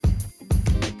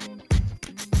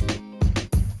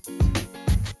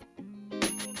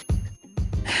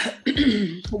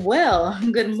Well,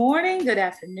 good morning, good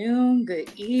afternoon,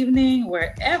 good evening,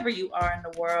 wherever you are in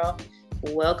the world.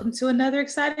 Welcome to another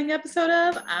exciting episode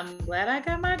of I'm Glad I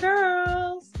Got My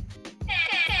Girls.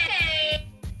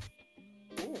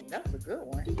 Ooh, that was a good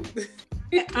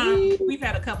one. We've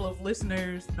had a couple of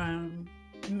listeners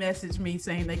message me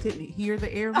saying they couldn't hear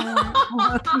the air horn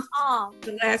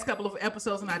the last couple of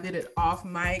episodes, and I did it off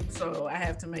mic, so I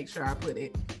have to make sure I put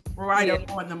it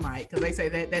up on the mic because they say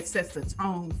that sets the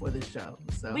tone for the show.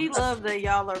 So we love that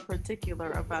y'all are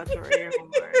particular about your air horn.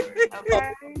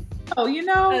 Okay. Oh,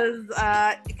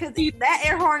 because that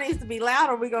air horn needs to be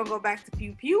louder. We're gonna go back to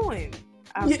pew pewing.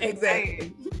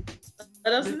 Exactly.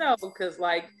 Let us know, because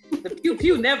the pew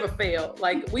pew never failed.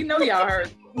 We know y'all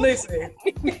heard. Listen.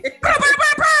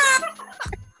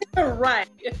 Right.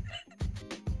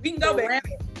 We can go back.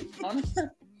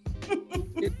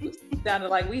 It sounded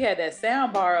like we had that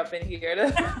sound bar up in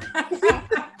here.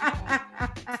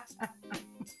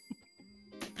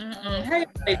 How you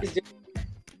ladies doing?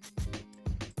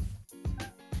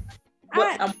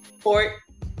 I'm for it.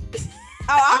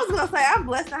 I was gonna say I'm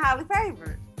blessed and highly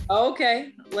favored.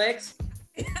 Okay, Lex.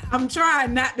 I'm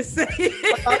trying not to say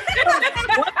it.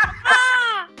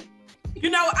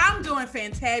 I'm doing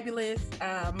fantabulous.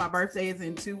 My birthday is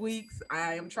in 2 weeks.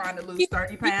 I am trying to lose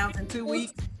 30 pounds in 2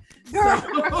 weeks. Girl.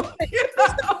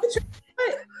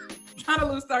 Trying to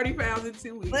lose 30 pounds in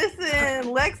 2 weeks. Listen,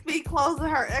 Lex be closing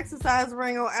her exercise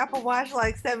ring on Apple Watch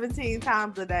 17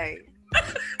 times a day.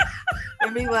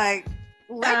 And be like,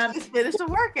 Lex just finished a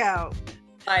workout.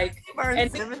 She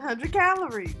burned 700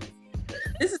 calories.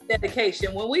 This is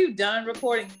dedication. When we've done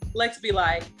recording, Lex be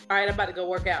like, all right, I'm about to go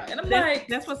work out. And I'm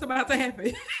that's what's about to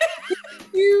happen.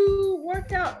 You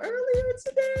work out earlier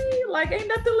today? Ain't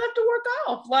nothing left to work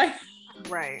off.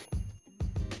 Right.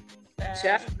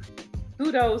 Chat.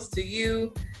 Kudos to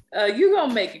you. You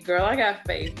gonna make it, girl. I got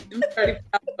faith. Them 30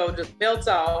 pounds gonna just melt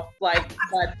off. By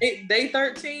day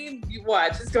 13, you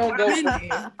watch. It's gonna go.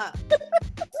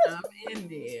 I'm in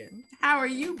there. How are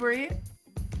you, Britt?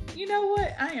 You know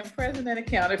what? I am present and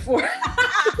accounted for.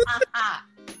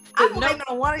 I'm waiting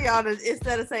on one of y'all to,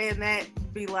 instead of saying that,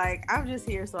 be like, I'm just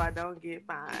here so I don't get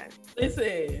fined.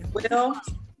 Listen. Well,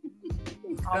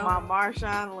 on my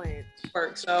Marshawn Lynch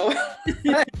work, so.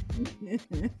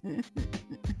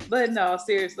 But no,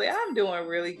 seriously, I'm doing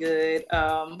really good.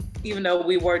 Even though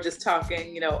we were just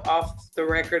talking, off the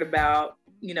record about,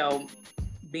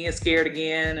 being scared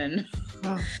again and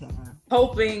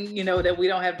hoping, that we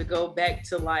don't have to go back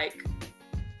to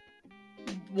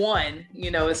one,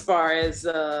 as far as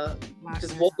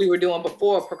just what we were doing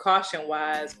before, precaution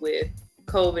wise with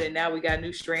COVID, and now we got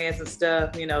new strands and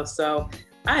stuff, so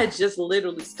I had just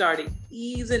literally started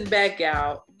easing back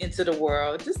out into the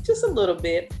world, just a little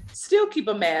bit. Still keep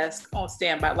a mask on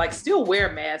standby, still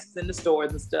wear masks in the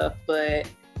stores and stuff. But,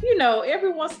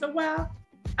 every once in a while,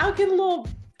 I'll get a little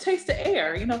taste of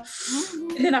air, and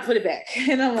then I put it back.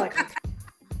 And I'm like,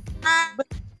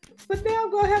 but now I'm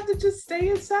going to have to just stay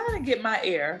inside and get my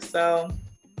air. So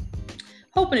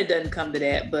hoping it doesn't come to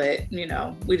that. But,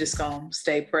 we just going to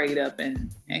stay prayed up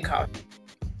and cautious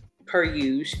per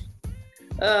usual.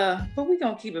 But we're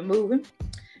going to keep it moving.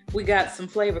 We got some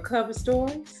flavor cover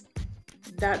stories.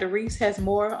 Dr. Reese has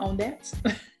more on that.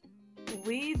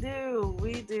 We do.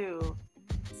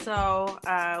 So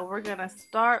we're going to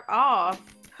start off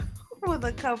with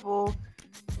a couple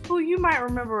who you might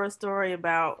remember a story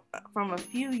about from a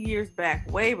few years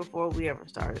back, way before we ever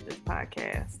started this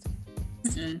podcast.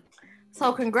 Mm-hmm.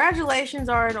 So congratulations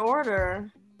are in order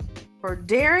for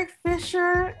Derek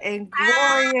Fisher and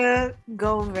Gloria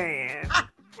Govan.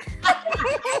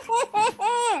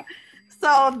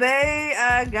 So they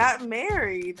got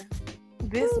married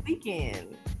this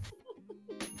weekend.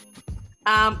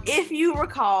 If you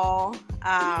recall,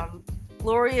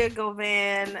 Gloria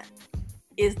Govan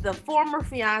is the former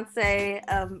fiance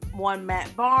of one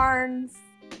Matt Barnes,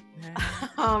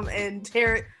 and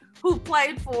Derek, who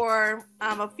played for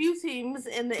a few teams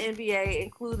in the NBA,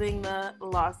 including the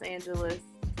Los Angeles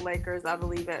Lakers, I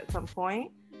believe, at some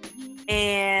point.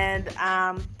 And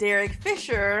Derek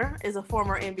Fisher is a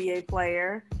former NBA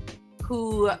player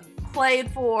who played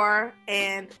for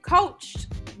and coached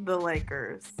the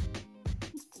Lakers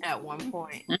at one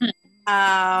point.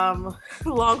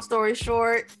 Long story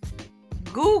short,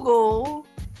 Google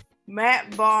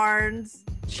Matt Barnes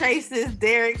chases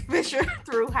Derek Fisher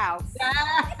through house.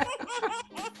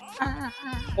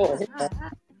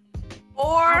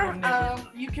 Or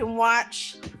you can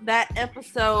watch that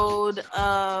episode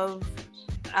of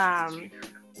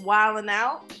Wildin'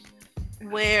 Out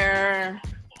where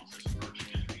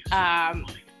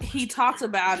he talks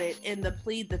about it in the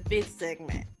Plead the Fifth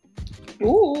segment.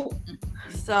 Ooh.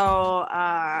 So,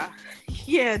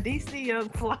 yeah, DC Young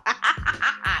Fly.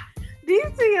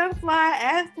 DC Young Fly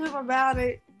asked him about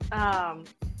it.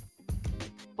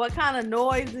 What kind of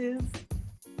noises?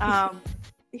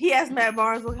 He asked Matt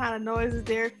Barnes what kind of noises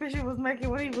Derek Fisher was making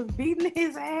when he was beating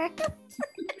his ass.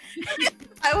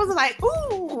 I was like,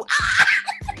 ooh.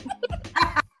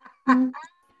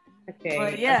 Okay.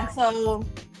 But yeah, so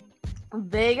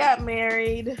they got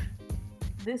married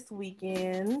this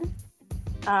weekend.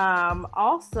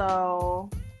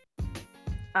 Also,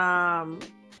 y'all,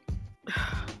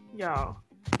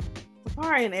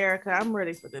 Safaree and Erica, I'm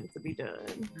ready for them to be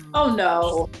done. Oh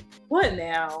no. What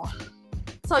now?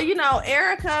 So, you know,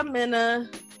 Erica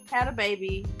Mena had a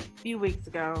baby a few weeks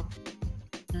ago.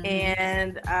 Mm-hmm.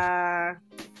 And I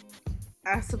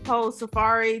suppose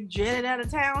Safaree jetted out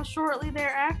of town shortly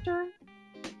thereafter.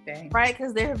 Dang. Right?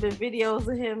 Because there have been videos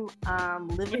of him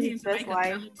living his best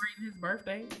life. Celebrating his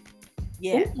birthday.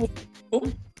 Yeah.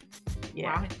 Ooh.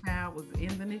 Yeah. While his child was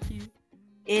in the NICU.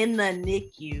 In the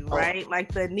NICU, right?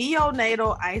 Like the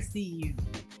neonatal ICU.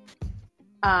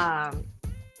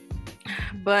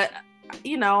 But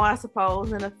you know, I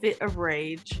suppose in a fit of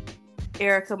rage,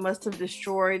 Erica must have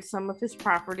destroyed some of his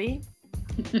property.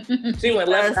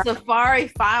 Safaree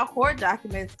filed court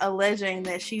documents alleging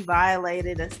that she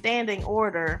violated a standing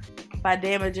order by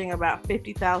damaging about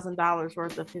 $50,000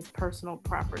 worth of his personal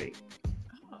property.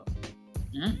 Oh.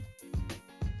 Mm.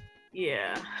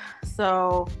 Yeah.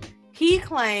 So he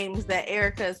claims that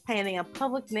Erica is painting a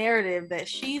public narrative that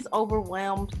she's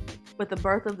overwhelmed with the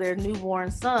birth of their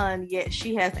newborn son, yet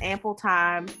she has ample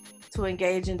time to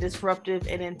engage in disruptive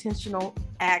and intentional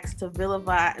acts to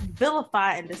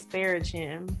vilify and disparage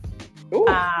him. Ooh.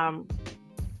 I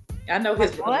know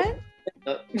his what?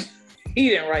 He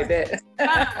didn't write that.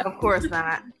 Of course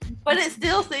not. But it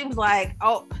still seems like,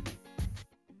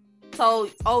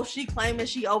 she claiming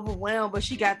she overwhelmed, but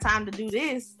she got time to do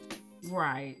this.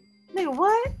 Right. Nigga,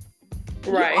 what?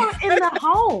 Right. You are in the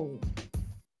home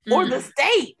or the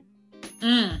state.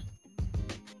 Mm.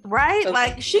 Right? Okay.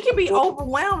 Like she can be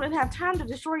overwhelmed and have time to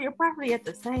destroy your property at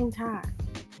the same time.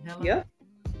 Yep.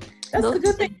 That's the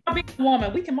good thing about being a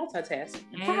woman. We can multitask.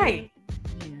 Right.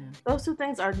 Yeah. Those two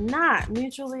things are not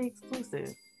mutually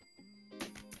exclusive.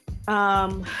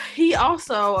 He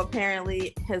also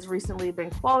apparently has recently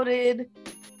been quoted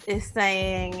as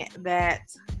saying that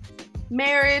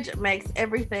marriage makes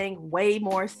everything way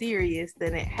more serious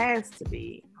than it has to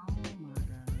be.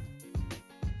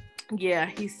 Yeah,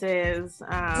 he says.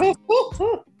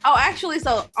 Actually,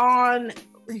 so on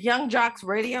Young Jock's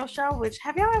radio show, which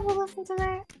have y'all ever listened to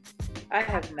that? I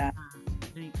have not.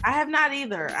 I have not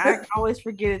either. I always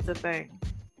forget it's a thing.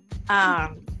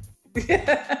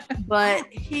 But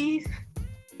he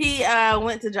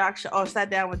went to Jock's show, or sat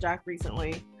down with Jock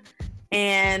recently,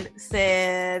 and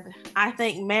said, "I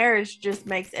think marriage just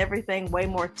makes everything way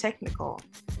more technical."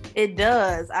 It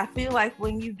does. I feel like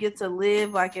when you get to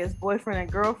live like as boyfriend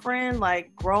and girlfriend,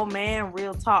 like grown man,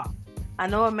 real talk. I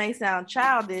know it may sound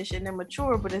childish and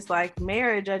immature, but it's like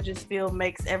marriage, I just feel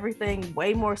makes everything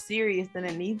way more serious than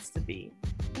it needs to be.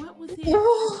 What was he?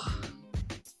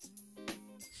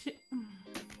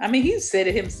 I mean, he said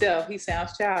it himself. He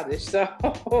sounds childish, so.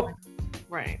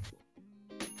 Right.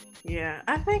 Yeah,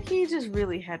 I think he just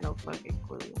really had no fucking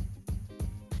clue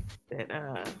that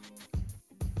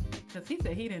because he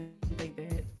said he didn't think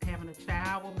that having a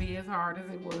child would be as hard as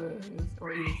it was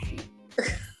or easy.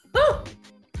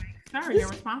 Sorry, you're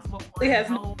responsible for it. Has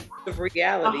no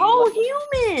reality. A whole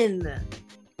human.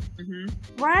 Mm-hmm.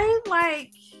 Right?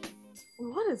 Like,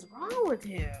 what is wrong with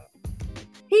him?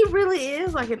 He really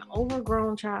is like an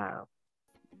overgrown child.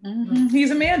 Mm-hmm.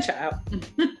 He's a man child.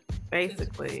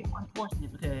 Basically. It's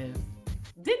unfortunate because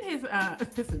didn't his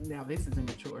this is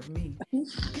immature of me.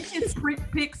 His freak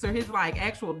pics or his like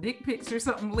actual dick pics or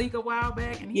something leak a while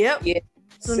back? And Yeah.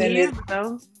 Some years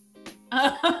ago.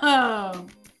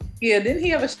 Yeah, didn't he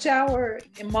have a shower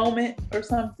moment or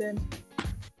something?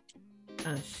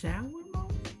 A shower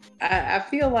moment? I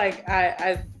feel like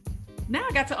I now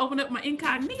I got to open up my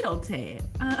incognito tab.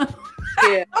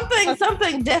 Yeah.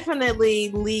 Something definitely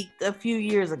leaked a few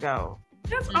years ago.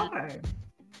 That's okay.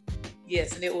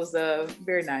 Yes, and it was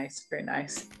very nice, very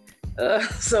nice.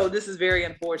 So this is very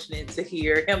unfortunate to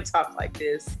hear him talk like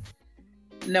this,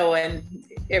 knowing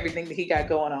everything that he got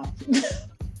going on.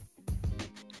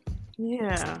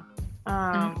 Yeah.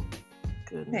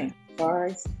 Goodness.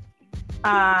 Sorry.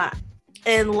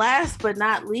 And last but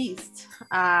not least,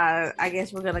 I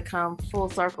guess we're gonna come full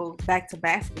circle back to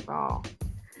basketball.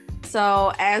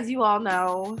 So as you all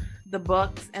know, the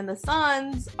Bucks and the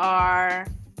Suns are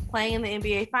playing in the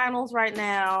NBA Finals right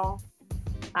now.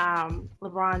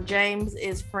 LeBron James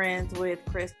is friends with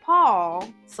Chris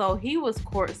Paul, so he was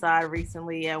courtside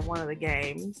recently at one of the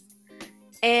games.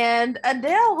 And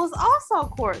Adele was also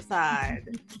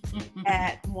courtside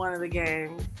at one of the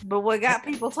games. But what got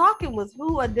people talking was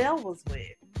who Adele was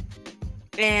with.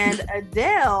 And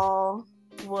Adele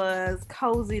was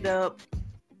cozied up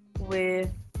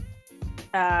with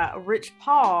Rich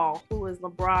Paul, who is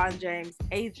LeBron James'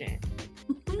 agent.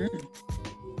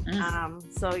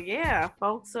 So yeah,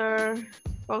 folks are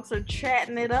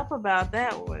chatting it up about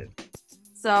that one.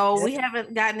 So we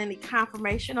haven't gotten any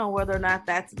confirmation on whether or not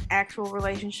that's an actual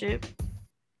relationship.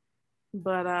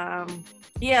 But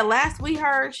yeah, last we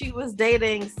heard she was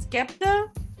dating Skepta.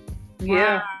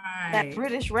 Yeah. That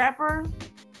British rapper.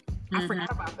 I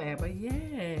forgot about that, but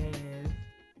yes.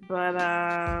 But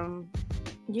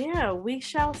yeah, we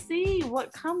shall see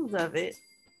what comes of it.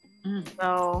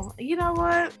 So, you know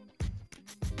what?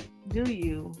 Do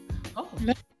you? Oh.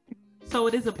 So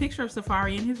it is a picture of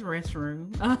Safari in his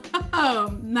restroom.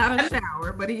 Not a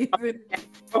shower, but he's in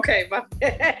okay, my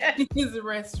bad. His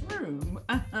restroom.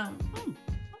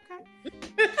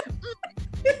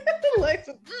 Okay.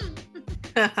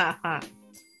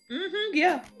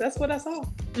 Yeah, that's what I saw.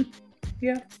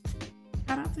 Yeah.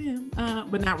 Shout out to him.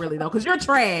 But not really though, because you're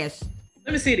trash.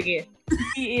 Let me see it again.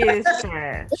 He is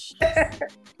trash.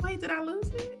 Wait, did I lose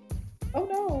it? Oh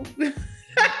no.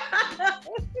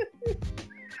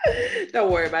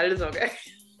 Don't worry about it. It's okay.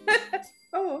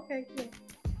 Oh, okay. Yeah.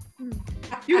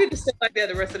 You can just sit like that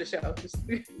the rest of the show.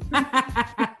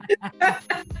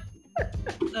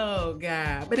 Oh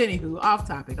God. But anywho, off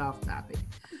topic.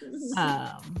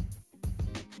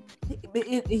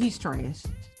 He's trash.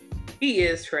 He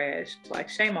is trash. Like,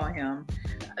 shame on him.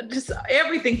 Just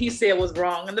everything he said was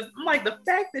wrong. And the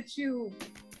fact that you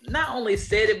not only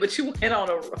said it, but you went on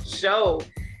a show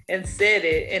and said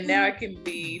it, and now it can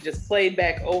be just played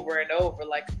back over and over.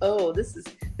 Like, oh, there's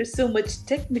so much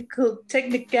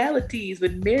technicalities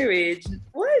with marriage.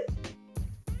 What?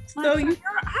 So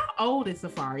how old is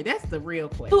Safari? That's the real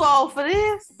question. Too old for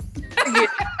this? Yeah.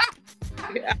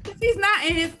 He's not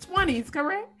in his 20s,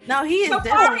 correct? No, he is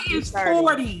Safari definitely is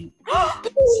 40.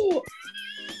 Safari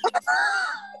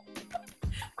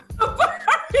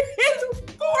is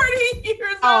 40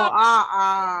 years old.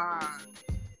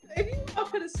 If you all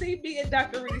could have seen me and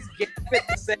Dr. Reese get at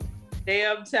the same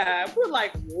damn time, we're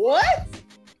like, what?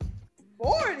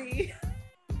 40?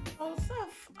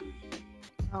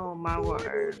 Oh my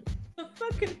word. The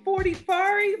fucking 40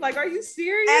 Fari? Like, are you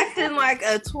serious? Acting like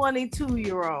a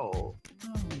 22-year-old. Oh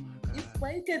my God.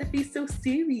 Why you gotta be so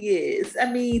serious?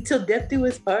 I mean, till death do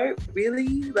us part,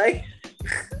 really? Like,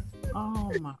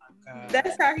 oh my God.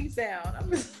 That's how he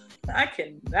sounds. I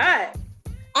cannot.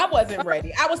 I wasn't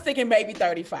ready. I was thinking maybe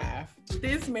 35.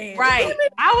 This man. Right.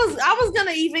 I was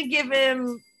gonna even give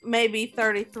him maybe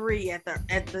 33 at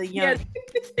the young. Yeah,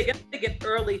 I'm thinking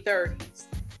early 30s.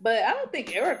 But I don't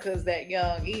think Erica's that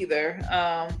young either.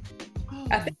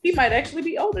 I think he might actually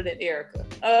be older than Erica.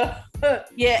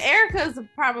 Yeah, Erica's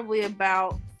probably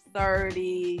about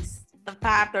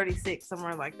 35, 36,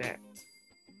 somewhere like that.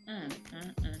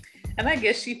 And I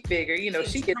guess she figured,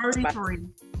 she gets 33.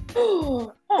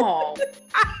 Oh,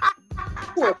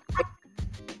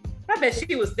 I bet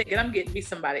she was thinking, I'm getting me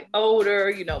somebody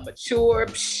older, mature.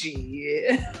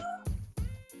 Shit.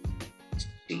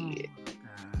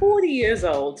 40 years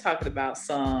old talking about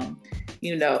some,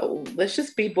 let's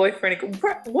just be boyfriend.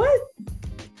 What?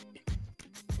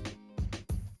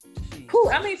 Who?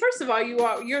 I mean, first of all,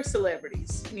 you're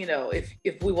celebrities,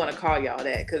 if we want to call y'all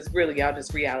that, because really y'all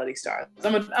just reality stars.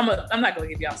 I'm not going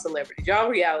to give y'all celebrities. Y'all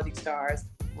reality stars,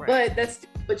 right. But that's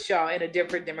puts y'all in a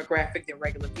different demographic than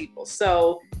regular people.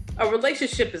 So a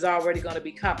relationship is already going to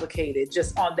be complicated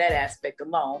just on that aspect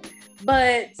alone.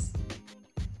 But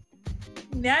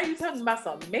now you're talking about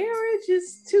some marriage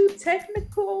is too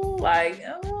technical, like,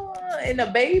 and a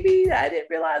baby. I didn't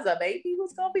realize a baby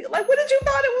was gonna be like. What did you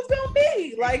thought it was gonna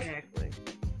be? Like, exactly.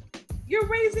 You're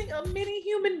raising a mini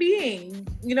human being,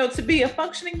 to be a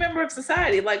functioning member of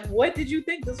society. Like, what did you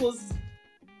think this was?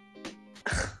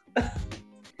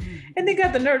 And they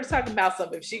got the nerve to talk about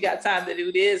something. If she got time to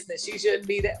do this, then she shouldn't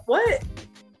be that. What?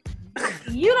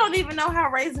 You don't even know how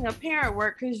raising a parent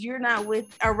works because you're not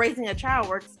with, or raising a child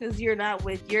works because you're not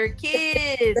with your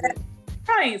kids.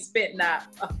 I ain't spent not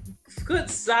a good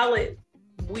solid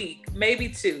week, maybe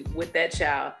 2, with that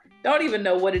child. Don't even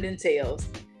know what it entails.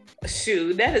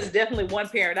 Shoot, that is definitely one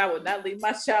parent I would not leave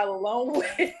my child alone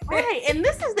with. Right, and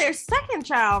this is their second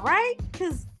child, right?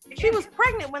 Because she was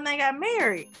pregnant when they got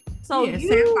married. So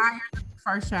Sapphire,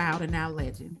 first child, and now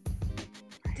Legend.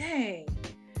 Dang.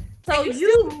 So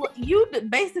you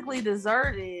basically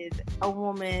deserted a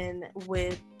woman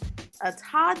with a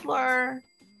toddler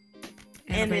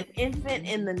and an infant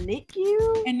in the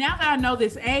NICU. And now that I know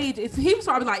this age, he was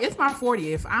probably like, "It's my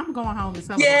 40th. I'm going home to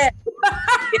celebrate." Yeah.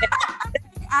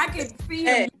 I can see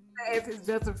him as his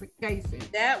justification.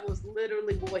 That was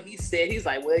literally what he said. He's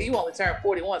like, "Well, you only turned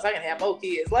 41, so I can have more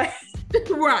kids." Like,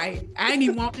 right? I didn't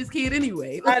even want this kid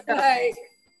anyway. I know. Like,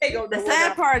 the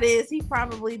sad part is he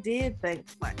probably did think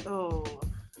like, "Oh,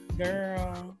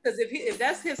 girl," because if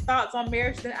that's his thoughts on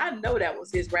marriage, then I know that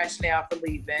was his rationale for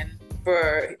leaving.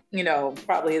 For, you know,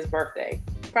 probably his birthday.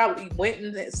 Probably went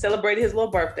and celebrated his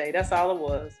little birthday. That's all it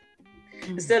was.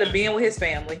 Instead of being with his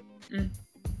family.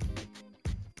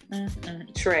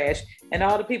 Trash. And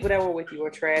all the people that were with you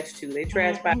are trash too. They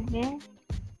trash by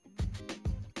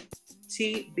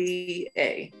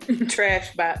TBA.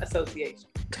 Trash by association.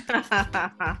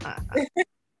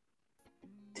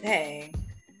 Dang.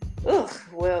 Ugh.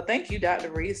 Well, thank you, Dr.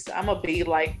 Reese. I'm gonna be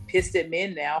like pissed at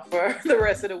men now for the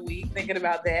rest of the week thinking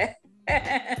about that.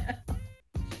 I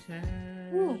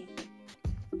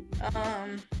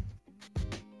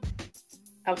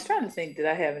was trying to think, did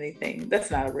I have anything?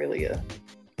 That's not really a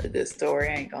good story.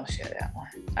 I ain't gonna share that one.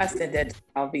 I sent that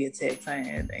via text.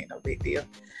 Ain't no big deal.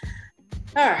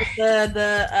 All right.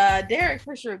 The Derek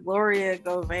Fisher Gloria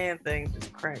Govan thing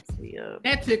just cracks me up.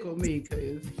 That tickled me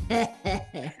because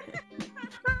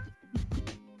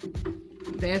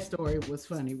that story was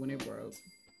funny when it broke.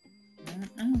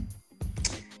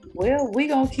 Well, we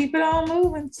gonna keep it on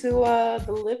moving to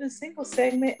the living single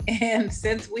segment, and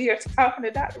since we are talking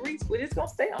to Dr. Reese, we're just gonna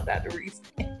stay on Dr. Reese.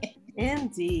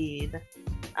 Indeed.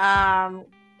 I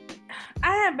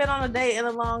haven't been on a date in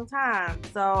a long time,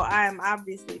 so I am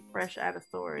obviously fresh out of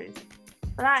stories.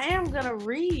 But I am gonna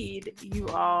read you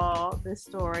all this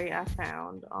story I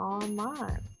found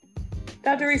online.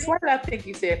 Dr. Reese, why did I think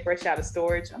you said fresh out of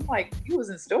storage? I'm like, you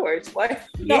was in storage. What?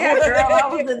 Yeah, girl, I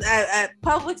was at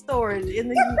public storage in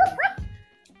the UK.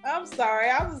 I'm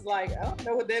sorry. I was like, I don't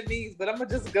know what that means, but I'm gonna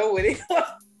just go with it.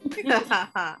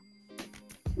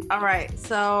 All right.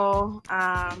 So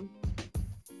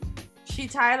she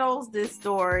titles this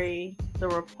story "The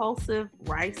Repulsive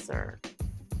Ricer."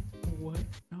 What?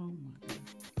 Oh my God.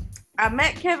 I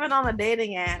met Kevin on a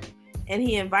dating app, and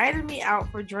he invited me out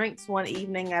for drinks one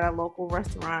evening at a local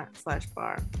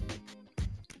restaurant/bar.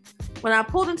 When I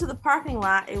pulled into the parking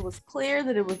lot, it was clear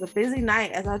that it was a busy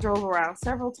night as I drove around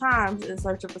several times in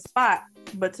search of a spot,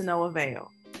 but to no avail.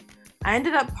 I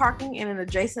ended up parking in an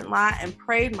adjacent lot and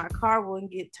prayed my car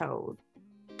wouldn't get towed.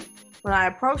 When I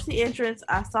approached the entrance,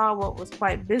 I saw what was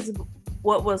quite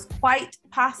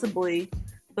possibly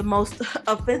the most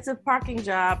offensive parking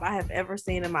job I have ever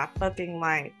seen in my fucking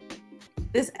life.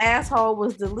 This asshole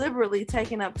was deliberately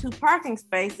taking up 2 parking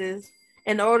spaces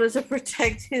in order to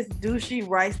protect his douchey,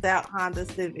 riced out Honda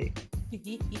Civic.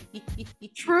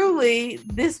 Truly,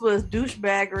 this was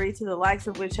douchebaggery to the likes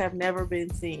of which have never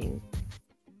been seen.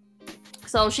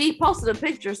 So she posted a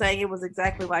picture saying it was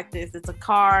exactly like this. It's a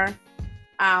car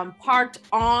parked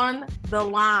on the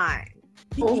line.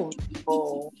 Oh.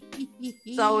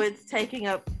 So it's taking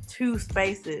up 2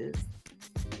 spaces.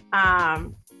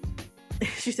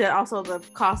 She said also the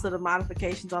cost of the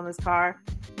modifications on this car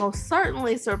most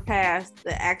certainly surpassed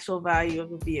the actual value of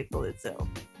the vehicle itself.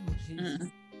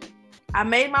 I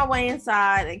made my way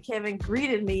inside and Kevin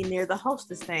greeted me near the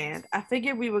hostess stand. I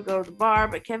figured we would go to the bar,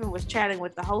 but Kevin was chatting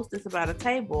with the hostess about a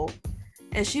table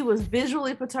and she was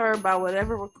visually perturbed by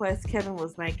whatever request Kevin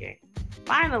was making.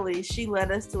 Finally, she led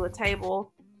us to a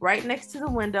table right next to the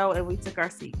window and we took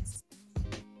our seats.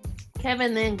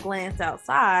 Kevin then glanced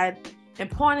outside and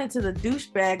pointed to the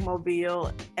douchebag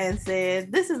mobile and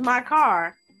said, "This is my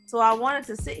car, so I wanted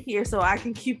to sit here so I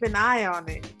can keep an eye on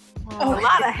it." A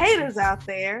lot of haters out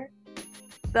there.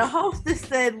 The hostess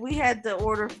said we had to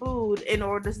order food in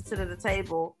order to sit at the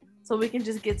table, so we can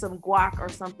just get some guac or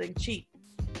something cheap.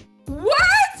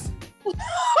 What?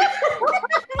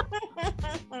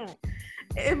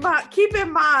 Keep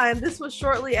in mind, this was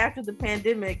shortly after the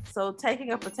pandemic, so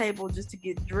taking up a table just to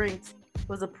get drinks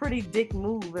was a pretty dick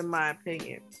move, in my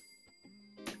opinion.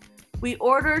 We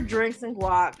ordered drinks and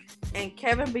guac, and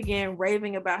Kevin began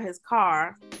raving about his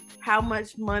car, how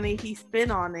much money he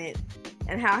spent on it,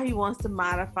 and how he wants to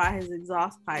modify his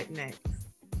exhaust pipe next.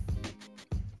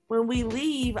 When we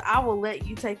leave, I will let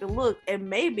you take a look and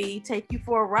maybe take you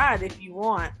for a ride if you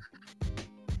want.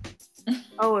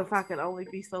 Oh, if I could only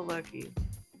be so lucky.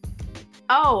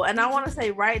 Oh, and I want to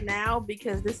say right now,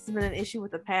 because this has been an issue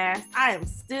with the past, I am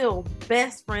still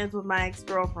best friends with my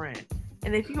ex-girlfriend.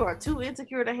 And if you are too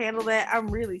insecure to handle that, I'm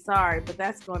really sorry, but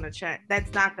that's going to change.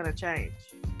 That's not going to change.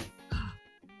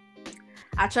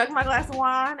 I chugged my glass of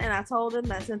wine and I told him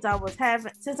that since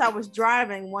I was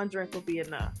driving, one drink would be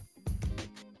enough.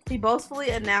 He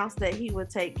boastfully announced that he would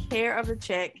take care of the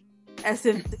check as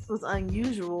if this was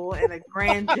unusual and a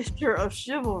grand gesture of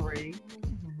chivalry.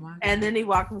 And then he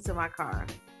walked me to my car.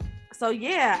 So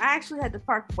yeah, I actually had to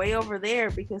park way over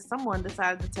there because someone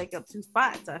decided to take up 2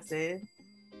 spots, I said.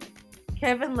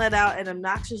 Kevin let out an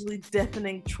obnoxiously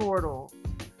deafening chortle.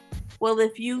 Well,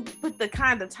 if you put the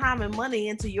kind of time and money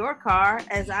into your car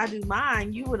as I do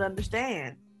mine, you would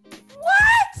understand.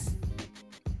 What?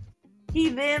 He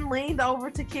then leaned over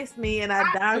to kiss me and I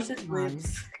dodged his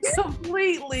lips,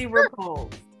 completely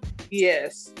repulsed.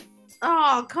 Yes.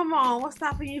 Oh, come on. What's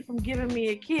stopping you from giving me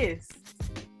a kiss?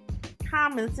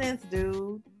 Common sense,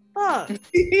 dude. Fuck.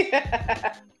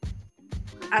 Yeah.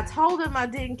 I told him I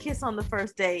didn't kiss on the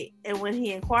first date, and when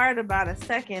he inquired about a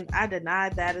second, I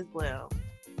denied that as well.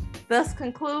 Thus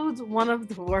concludes one of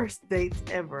the worst dates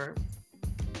ever.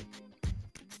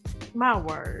 My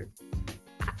word.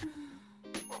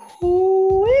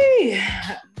 Ooh-wee.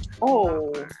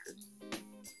 Oh.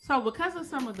 So because of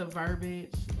some of the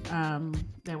verbiage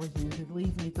that was used, it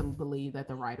leads me to believe that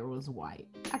the writer was white.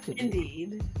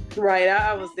 Indeed. Right,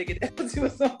 I was thinking that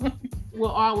was someone. Will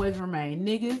always remain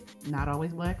niggas, not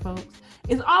always black folks.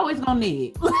 It's always gonna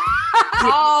need.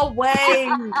 Always.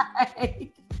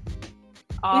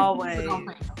 Always.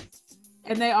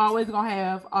 And they always gonna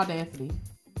have audacity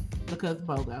because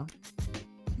BOGO.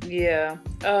 Yeah.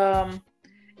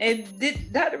 And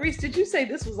Dr. Reese, did you say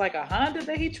this was like a Honda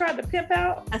that he tried to pimp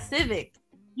out? A Civic.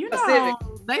 You know,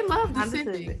 they love the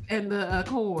Civic and the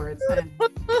Accords and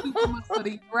super much for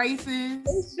these races.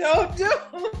 They sure do.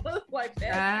 Like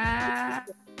that.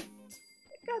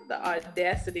 Got the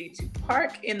audacity to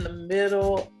park in the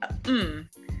middle. And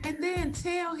then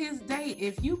tell his date,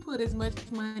 if you put as much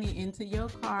money into your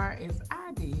car as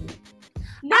I did.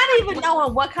 Not even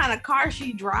knowing what kind of car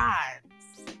she drives.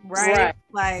 Right?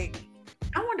 Like,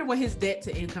 I wonder what his debt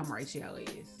to income ratio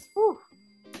is. Whew.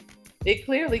 It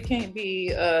clearly can't be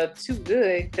too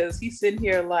good because he's sitting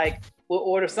here like, we'll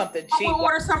order something cheap. We'll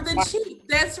order something cheap.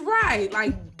 That's right.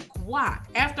 Like, why?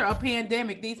 After a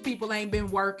pandemic, these people ain't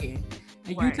been working.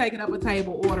 And you taking up a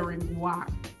table ordering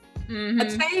guac. Mm-hmm.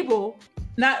 A table,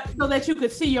 not so that you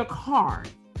could see your car.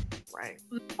 Right.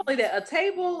 Not only that, a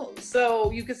table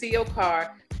so you could see your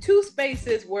car. 2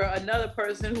 spaces where another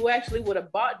person who actually would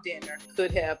have bought dinner could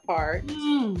have parked.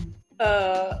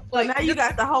 Like now you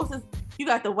got the hostess, you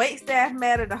got the wait staff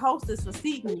mad at the hostess for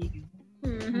seating you.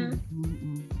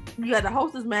 Mm-hmm. You got the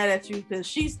hostess mad at you because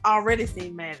she's already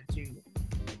seen mad at you.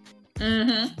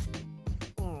 Mm-hmm.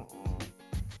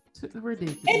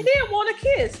 Ridiculous. And then want a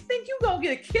kiss. Think you gonna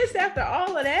get a kiss after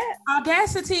all of that?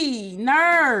 Audacity,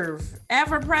 nerve,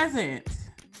 ever present.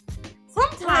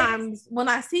 Sometimes when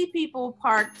I see people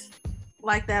parked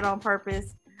like that on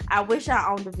purpose, I wish I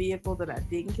owned a vehicle that I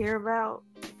didn't care about.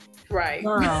 Right.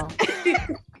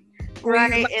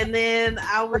 Right. And then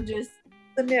I would just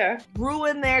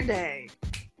ruin their day.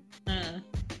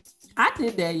 I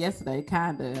did that yesterday,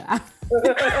 kinda.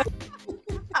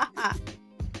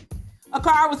 A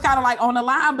car was kind of like on the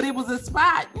line, but it was a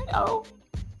spot, you know.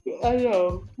 I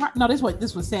know. No, this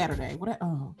was Saturday.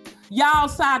 Y'all,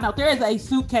 side note, there is a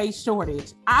suitcase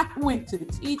shortage. I went to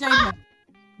TJ Maxx,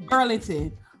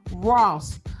 Burlington,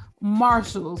 Ross,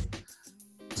 Marshalls,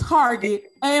 Target,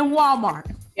 and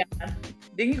Walmart. Yeah.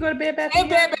 Didn't you go to Bed Bath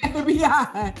 &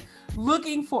 Beyond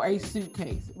looking for a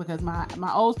suitcase because my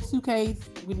old suitcase,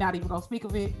 we're not even gonna speak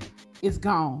of it, is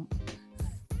gone.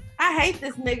 I hate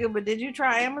this nigga, but did you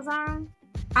try Amazon?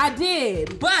 I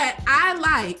did, but I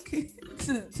like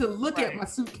to look at my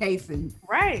suitcase and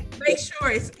make sure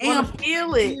it's empty.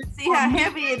 Feel it. See how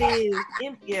heavy it is.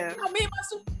 Yeah. You know, me and my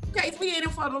suitcase, we in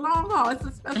it for the long haul. It's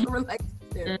a special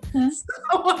relationship. So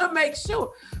I want to make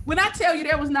sure. When I tell you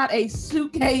there was not a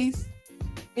suitcase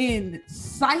in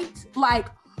sight, like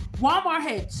Walmart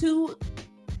had 2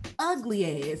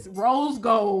 ugly ass rose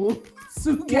gold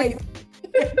suitcases.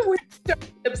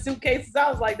 Suitcases,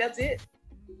 I was like, that's it.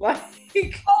 Like,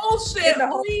 oh shit,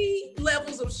 3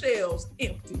 levels of shelves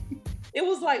empty. It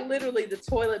was like literally the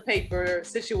toilet paper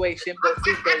situation, but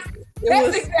suitcases.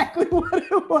 That's exactly what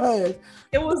it was.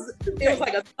 It was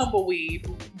like a tumbleweed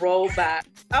rolled by.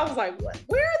 I was like, what?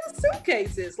 Where are the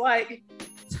suitcases? Like,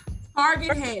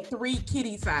 Target had 3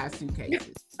 kitty size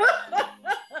suitcases.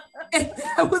 And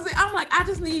I'm like, I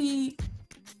just need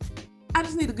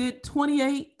a good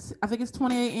 28. I think it's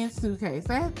 28 inch suitcase.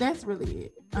 That's really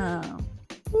it.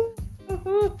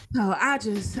 So I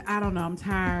don't know. I'm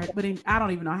tired, but I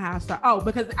don't even know how I start. Oh,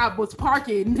 because I was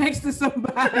parking next to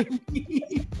somebody.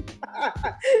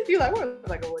 You're like, where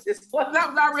was I going with this one? I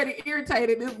was already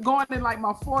irritated. Going in like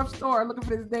my fourth store looking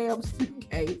for this damn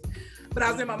suitcase. But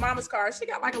I was in my mama's car. She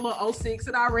got like a little 06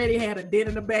 and already had a dent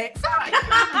in the back. So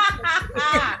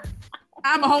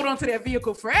I'm gonna hold on to that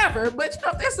vehicle forever. But you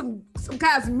know, if there's some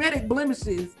cosmetic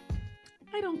blemishes,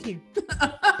 I don't care.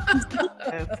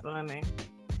 That's funny.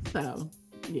 So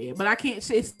yeah, but I can't.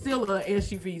 It's still a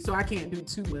SUV, so I can't do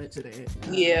too much of that.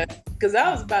 Yeah, because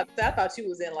I thought you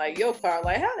was in like your car.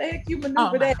 Like, how the heck you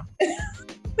maneuver that?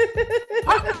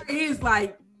 My car is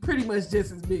like pretty much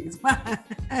just as big as mine.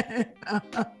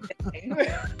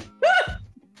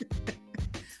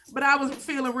 But I was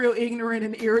feeling real ignorant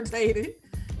and irritated.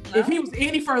 No. If he was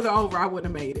any further over, I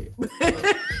wouldn't have made it.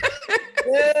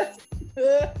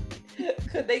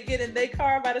 Could they get in their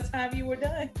car by the time you were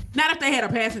done? Not if they had a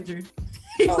passenger.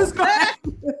 Because I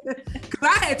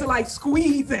had to like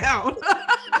squeeze out.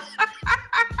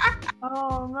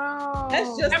 Oh no!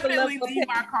 That's just definitely leave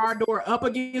my car door up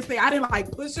against it. I didn't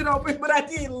like push it open, but I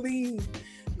did leave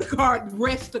the car,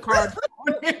 rest the car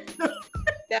door.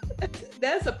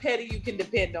 That's a petty you can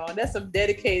depend on. That's some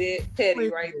dedicated petty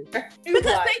right there. Because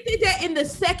they did that in the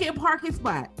second parking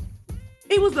spot.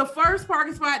 It was the first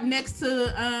parking spot next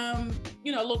to a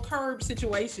little curb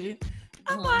situation.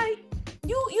 I'm like,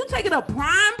 you taking up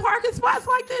prime parking spots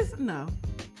like this? No.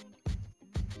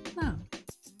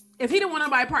 If he didn't want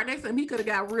nobody park next to him, he could have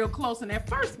got real close in that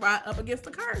first spot up against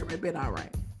the curb. It'd been all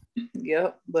right.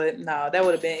 Yep, but no, that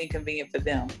would have been inconvenient for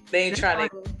them. They ain't trying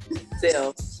to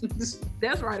sell.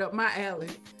 That's right up my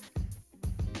alley.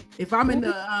 If I'm in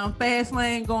the fast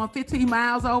lane going 15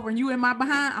 miles over and you in my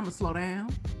behind, I'm gonna slow down.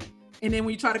 And then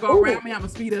when you try to go around me, I'm gonna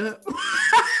speed up.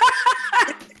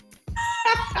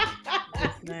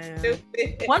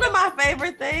 One of my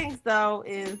favorite things though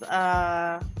is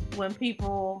when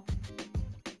people,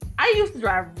 I used to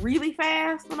drive really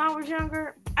fast when I was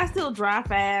younger. I still drive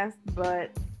fast,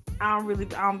 but I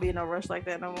don't be in no rush like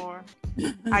that no more.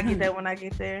 I get that when I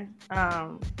get there.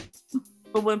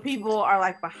 But when people are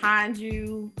like behind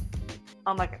you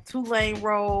on like a 2-lane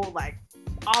road, like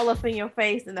all up in your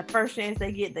face, and the first chance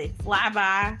they get, they fly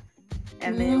by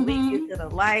and then lead you to the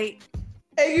light.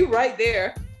 Hey, you right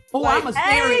there. Oh, like, I'm a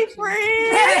hey,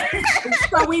 friend.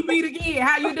 So we meet again.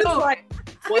 How you doing? Like,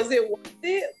 was it worth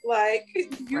it? Like,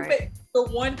 you made the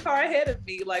one car ahead of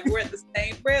me. Like, we're at the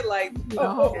same red light.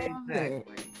 Oh, exactly.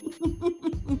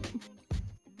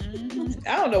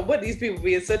 I don't know what these people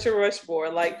be in such a rush for.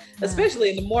 Like, especially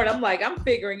in the morning. I'm like, I'm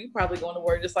figuring you probably going to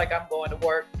work just like I'm going to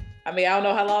work. I mean, I don't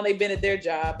know how long they've been at their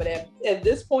job, but at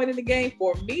this point in the game,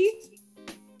 for me,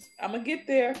 I'm gonna get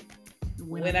there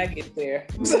when I get there.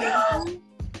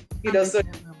 You know, so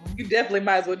you definitely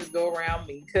might as well just go around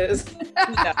me, because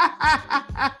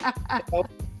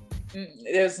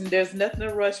there's nothing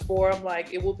to rush for. I'm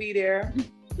like, it will be there.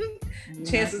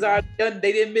 Chances are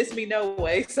they didn't miss me no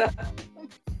way. So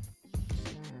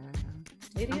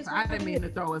I didn't mean to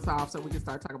throw us off so we can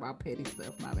start talking about petty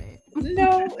stuff. My bad.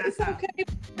 No, it's okay,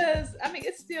 because I mean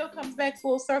it still comes back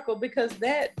full circle, because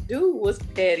that dude was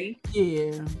petty.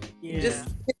 Yeah. Just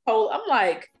I'm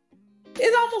like,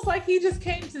 it's almost like he just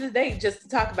came to the date just to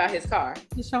talk about his car,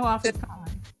 to show off his car.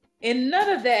 And none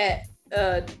of that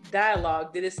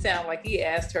dialogue did it sound like he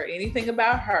asked her anything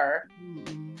about her.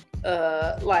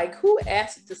 Like, who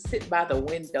asked to sit by the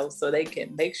window so they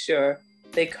can make sure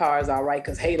their car is all right?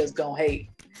 Because haters gonna hate.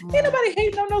 Ain't nobody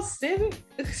hating on no Civic.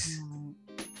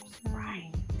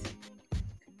 Right.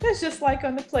 That's just like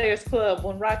on the Players Club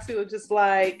when Roxy was just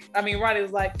like, Ronnie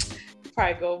was like, you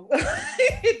probably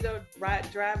go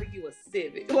driving you a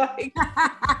Civic. Like,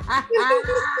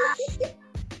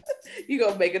 you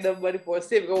gonna make enough money for a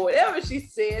Civic or whatever she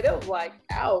said. It was like,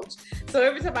 ouch. So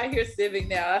every time I hear Civic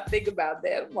now, I think about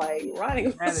that. I'm like, Ronnie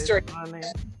was straight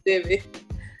Civic.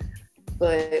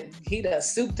 But he done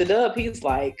souped it up. He's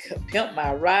like, pimp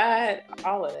my ride,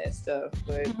 all of that stuff.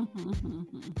 But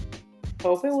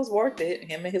hope it was worth it.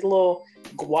 Him and his little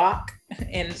guac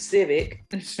and Civic.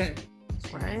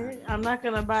 Right? I'm not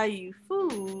gonna buy you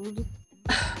food.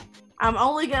 I'm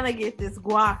only gonna get this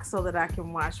guac so that I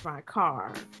can wash my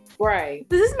car. Right.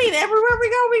 Does this mean everywhere we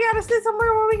go, we gotta sit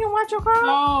somewhere where we can watch your car?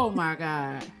 Oh my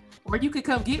God. Or you could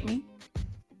come get me.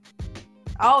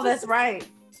 Oh, that's right.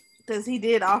 Because he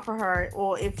did offer her,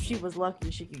 well, if she was lucky,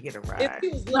 she could get a ride.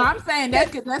 No, I'm saying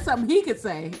that's something he could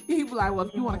say. He'd be like, well,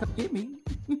 if you want to come get me,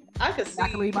 I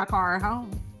can leave my car at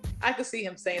home. I could see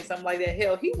him saying something like that.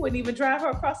 Hell, he wouldn't even drive her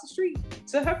across the street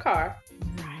to her car.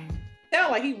 Right.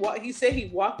 Sound like he said he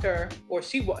walked her, or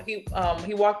he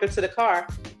walked her to the car.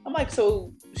 I'm like,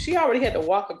 so she already had to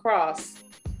walk across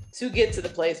to get to the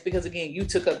place because again, you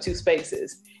took up 2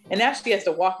 spaces, and now she has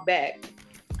to walk back.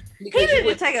 He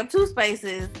didn't take up 2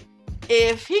 spaces.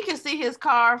 If he could see his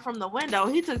car from the window,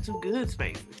 he took 2 good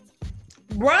spaces.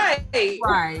 Right.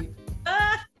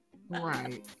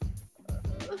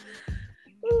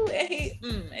 Ooh,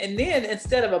 and then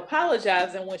instead of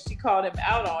apologizing when she called him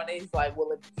out on it, he's like,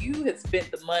 well, if you had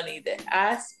spent the money that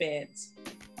I spent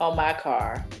on my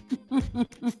car, I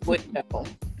would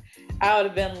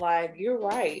have been like, you're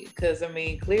right. Because, I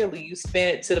mean, clearly you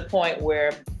spent it to the point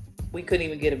where we couldn't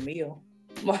even get a meal.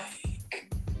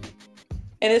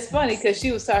 And it's funny because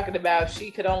she was talking about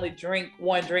she could only drink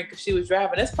 1 drink if she was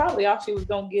driving. That's probably all she was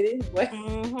going to get anyway.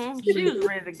 Mm-hmm. She was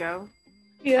ready to go.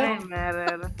 Yeah. I ain't mad at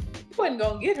her. He wasn't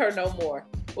going to get her no more.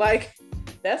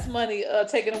 That's money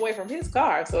taken away from his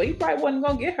car. So he probably wasn't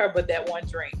going to get her but that 1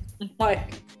 drink.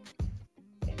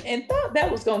 And thought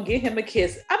that was going to get him a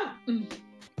kiss.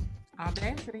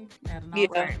 Audacity.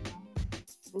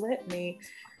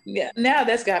 Now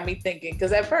that's got me thinking.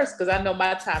 Because at first, because I know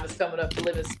my time is coming up to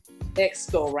live this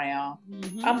next go round.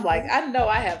 Mm-hmm. I'm like, I know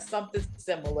I have something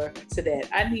similar to that.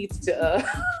 I need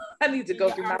to go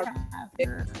through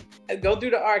go through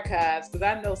the archives because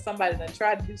I know somebody that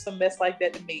tried to do some mess like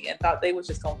that to me and thought they was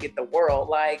just gonna get the world.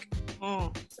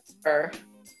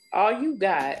 All you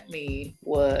got me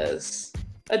was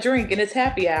a drink and it's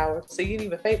happy hour, so you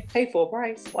didn't even pay full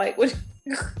price. What?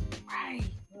 Right.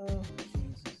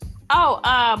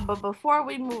 But before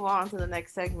we move on to the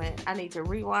next segment, I need to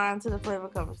rewind to the Flavor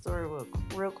Cover story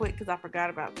real quick because I forgot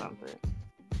about something.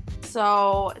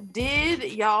 So, did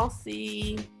y'all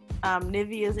see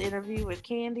Nivea's interview with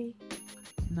Kandi?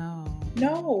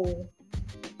 No.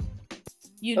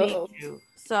 You need to.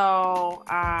 So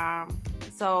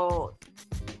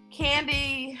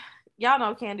Kandi, y'all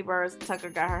know Kandi Burruss Tucker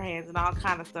got her hands in all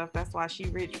kind of stuff. That's why she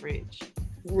rich.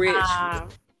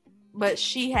 But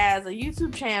she has a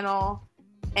YouTube channel,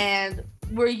 and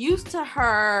we're used to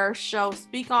her show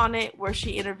Speak On It, where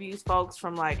she interviews folks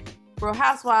from Real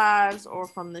Housewives or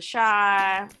from The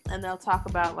Chi, and they'll talk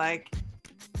about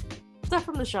stuff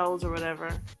from the shows or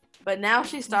whatever. But now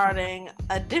she's starting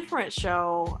a different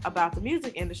show about the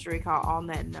music industry called On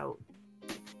That Note.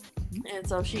 And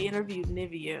so she interviewed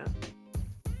Nivea,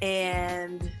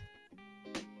 and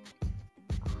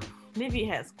Nivea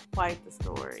has quite the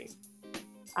story.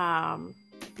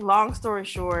 Long story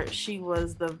short, she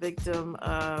was the victim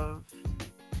of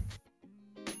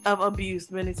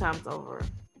abuse many times over.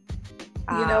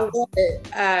 You know what?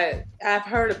 I've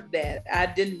heard of that. I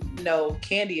didn't know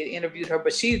Kandi had interviewed her,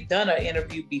 but she's done an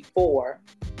interview before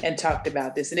and talked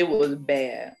about this, and it was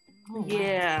bad. Oh,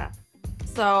 yeah.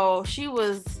 So she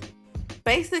was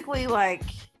basically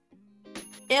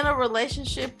in a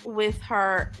relationship with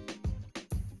her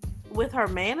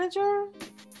manager,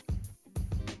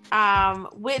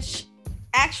 which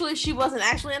actually she wasn't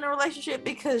actually in a relationship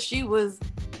because she was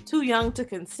too young to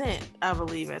consent, I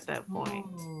believe, at that point.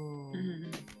 Mm-hmm.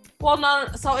 Well, no.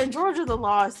 So in Georgia, the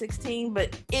law is 16,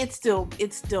 but it's still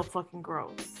fucking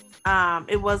gross.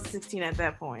 It was 16 at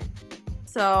that point.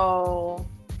 So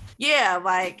yeah,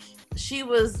 she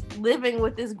was living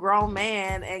with this grown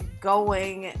man and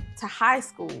going to high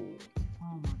school.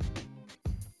 Oh my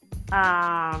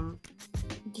God.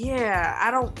 Yeah,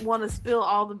 I don't want to spill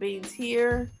all the beans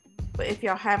here, but if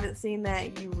y'all haven't seen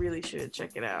that, you really should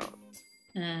check it out.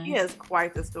 He has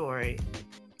quite the story.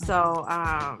 So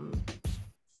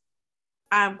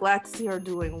I'm glad to see her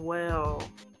doing well,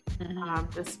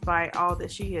 despite all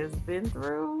that she has been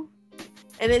through.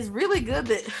 And it's really good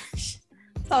that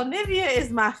so Nivea is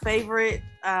my favorite.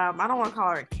 I don't want to call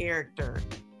her a character,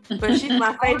 but she's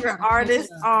my favorite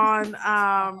artist on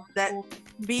that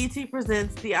BET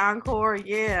presents the Encore.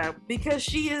 Yeah, because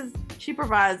she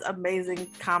provides amazing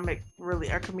comedic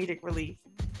relief.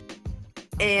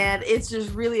 And it's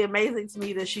just really amazing to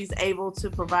me that she's able to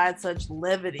provide such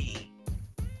levity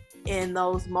in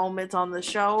those moments on the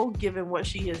show, given what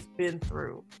she has been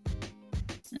through.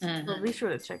 Mm-hmm. So be sure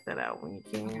to check that out when you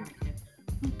can.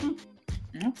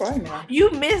 Okay, now. You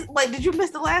missed, did you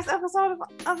miss the last episode of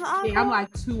the Encore? Yeah, I'm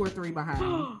 2 or 3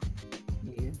 behind.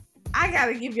 Yeah. I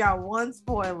gotta give y'all one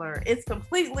spoiler. It's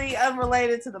completely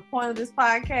unrelated to the point of this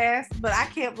podcast, but I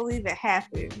can't believe it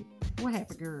happened. What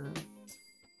happened, girl?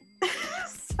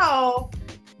 So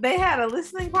they had a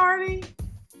listening party,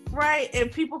 right?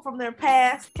 And people from their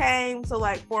past came. So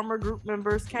former group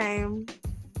members came.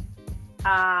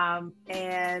 And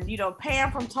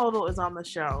Pam from Total is on the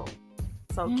show.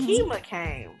 So Kima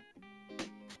came.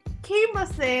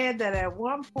 Kima said that at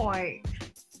one point,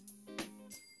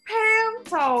 Pam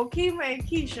told Kima and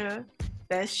Keisha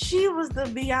that she was the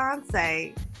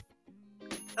Beyonce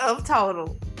of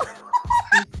Total.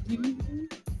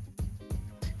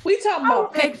 We talking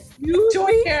about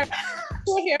short hair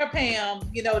Pam,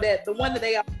 you know, that the one that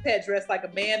they all had dressed like a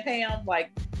man Pam,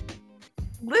 like.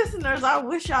 Listeners, I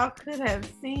wish y'all could have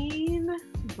seen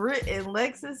Britt and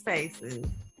Lex's faces.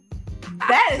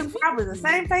 That is probably the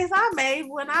same face I made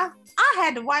when I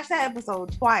had to watch that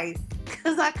episode twice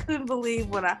because I couldn't believe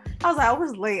what I was like, I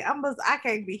was late. I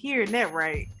can't be hearing that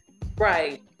right.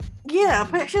 Right. Yeah,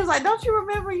 but she was like, don't you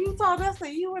remember you told us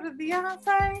that you were the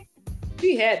Beyonce?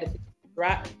 She had to be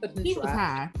right. He was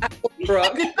high.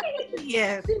 Drug.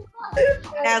 Yes.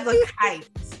 As a kite.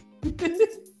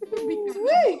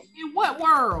 In what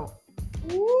world?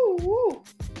 Woo, woo.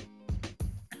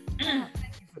 Thank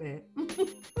you for that.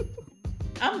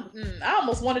 I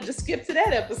almost wanted to skip to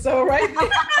that episode right there.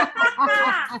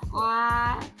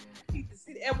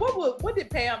 And what did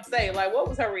Pam say? Like, what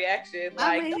was her reaction?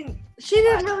 Like, I mean, she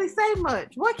didn't really say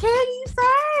much. What can you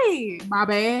say? My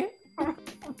bad.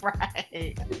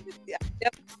 Right. Yeah,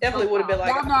 definitely would have been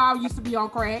like, y'all know I used to be on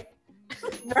crack.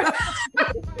 Right.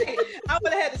 I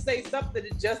would have had to say something to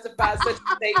justify such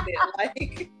a statement.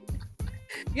 Like,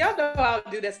 y'all know I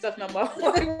don't do that stuff no more.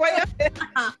 Like,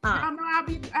 y'all know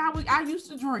I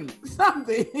used to drink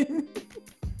something.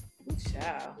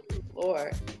 Child,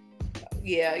 Lord.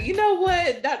 Yeah, you know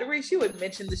what, Dr. Reese, you had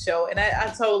mentioned the show, and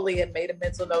I totally had made a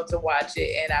mental note to watch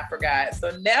it, and I forgot.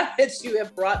 So now that you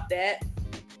have brought that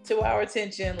to our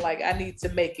attention, like, I need to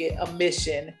make it a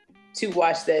mission to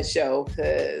watch that show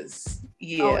because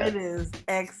it is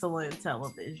excellent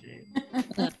television.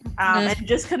 And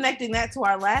just connecting that to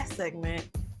our last segment,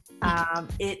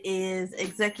 it is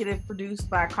executive produced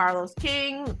by Carlos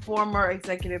King, former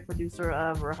executive producer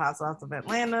of Real Housewives of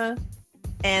Atlanta,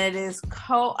 and it is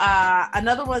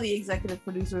another one of the executive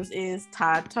producers is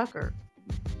Todd Tucker.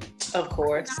 Of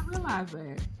course. I realize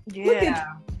that.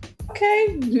 Yeah.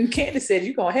 Okay, Candace said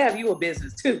you're gonna have you a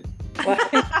business too.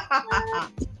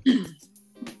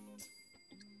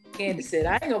 Candace said,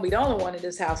 I ain't gonna be the only one in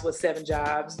this house with 7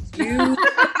 jobs. You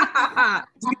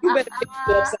better pick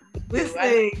up something.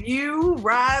 Listen, you,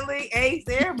 Riley, Ace,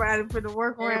 everybody for the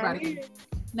work around here.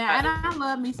 Now, and I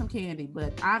love me some Candy,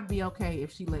 but I'd be okay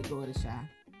if she let go of the Shy.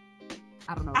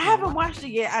 I don't know. I haven't watched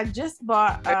it yet. I just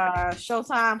bought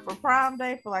Showtime for Prime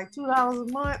Day for like $2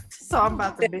 a month, so I'm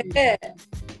about to binge it.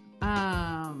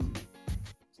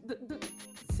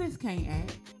 Sis can't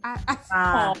act.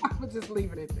 I would just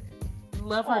leave it at that.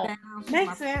 Love her down. She's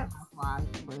makes sense. Wife,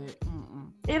 but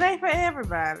it ain't for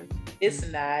everybody. It's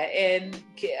not, and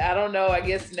I don't know. I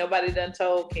guess nobody done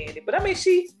told Candy, but I mean,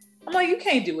 I'm like, you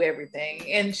can't do everything,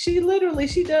 and she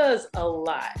does a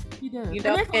lot. She does. You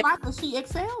know, and there's a lot that she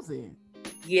excels in.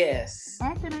 Yes.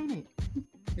 Acting, ain't it?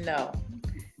 No,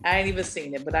 I ain't even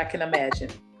seen it, but I can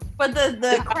imagine. But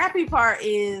the crappy part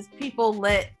is people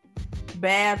let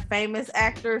bad famous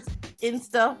actors in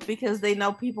stuff because they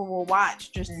know people will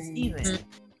watch just to see them.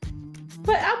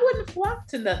 But I wouldn't flock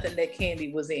to nothing that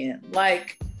Candy was in.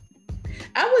 Like,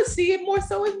 I would see it more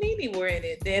so if Nene were in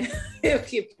it than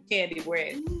if Candy were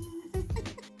in it.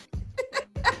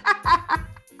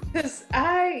 Because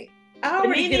I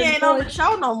already Nene ain't on the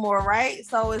show no more, right?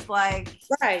 So it's like,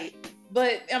 right.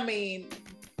 But I mean,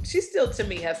 she still to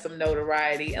me has some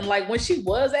notoriety, and like when she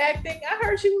was acting, I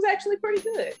heard she was actually pretty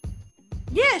good.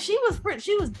 Yeah, she was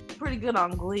pretty good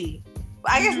on Glee.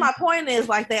 But I guess my point is,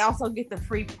 like, they also get the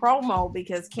free promo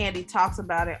because Candy talks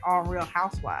about it on Real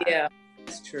Housewives. Yeah,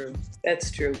 that's true.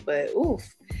 That's true. But oof,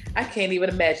 I can't even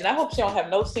imagine. I hope she don't have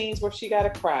no scenes where she gotta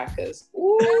cry, because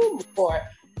boy,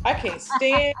 I can't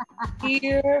stand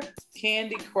hear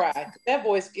Candy cry. That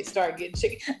voice start getting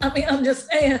chicky. I mean, I'm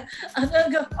just saying.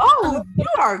 Oh, you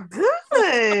are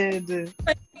good.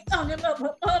 Talking about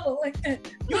my mama like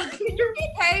that. You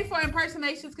get paid for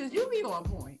impersonations because you be on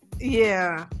point.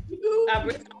 Yeah. I've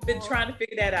been trying to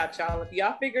figure that out, y'all. If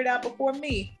y'all figure it out before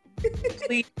me,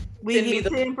 please we get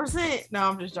 10%. No,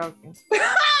 I'm just joking.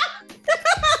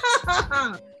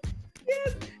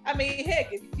 Yes. I mean,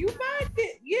 heck, if you find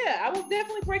it, yeah, I will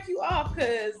definitely break you off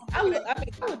because I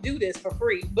would do this for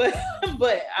free, but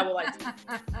I would like to,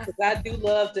 because I do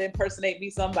love to impersonate me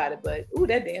somebody. But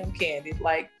that damn Candy,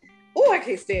 like, I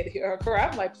can't stand to hear her cry.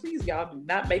 I'm like, please, y'all, do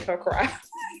not make her cry.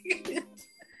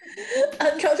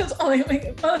 Coach only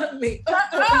making fun of me.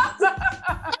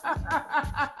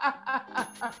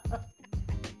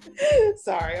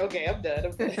 Sorry. Okay, I'm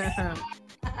done.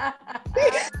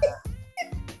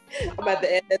 I'm about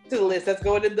to add that to the list. That's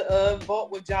going in the vault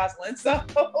with Jocelyn. So,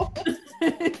 oh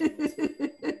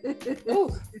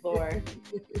Lord.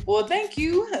 Well, thank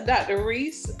you, Dr.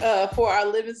 Reese, for our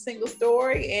living single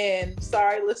story. And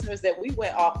sorry, listeners, that we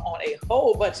went off on a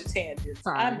whole bunch of tangents.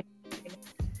 Sorry. I mean,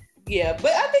 Yeah,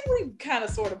 but I think we kind of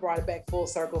sort of brought it back full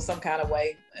circle some kind of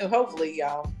way. And hopefully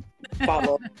y'all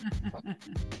follow.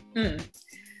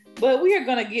 But we are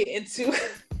going to get into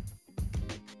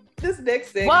this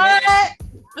next segment. What?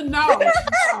 No.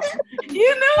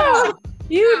 You knew.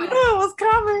 You knew it was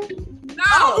coming.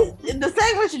 No. The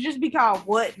segment should just be called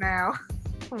What Now?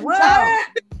 What?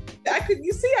 I couldn't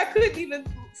even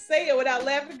say it without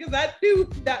laughing because I knew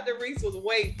Dr. Reese was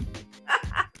waiting.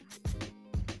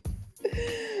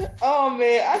 Oh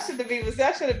man, I should have been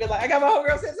like, I got my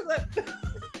homegirl saying something.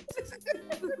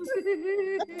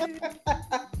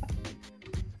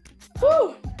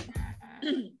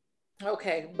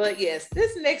 Okay, but yes,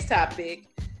 this next topic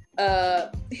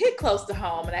hit close to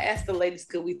home, and I asked the ladies,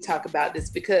 could we talk about this?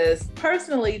 Because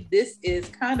personally, this is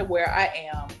kind of where I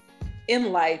am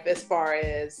in life as far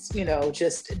as,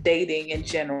 just dating in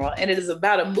general. And it is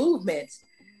about a movement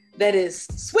that is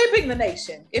sweeping the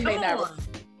nation. It may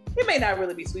not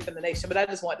really be sweeping the nation, but I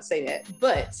just wanted to say that.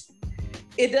 But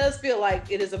it does feel like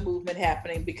it is a movement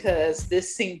happening because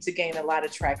this seemed to gain a lot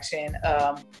of traction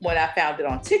when I found it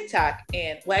on TikTok.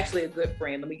 And actually a good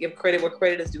friend, let me give credit where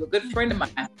credit is due. A good friend of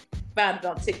mine found it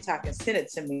on TikTok and sent it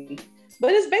to me.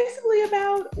 But it's basically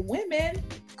about women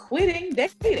quitting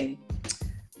dating.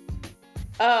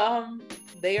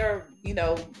 They are,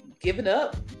 giving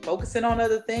up, focusing on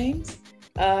other things.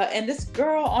 And this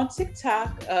girl on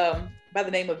TikTok, by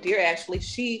the name of Dear Ashley,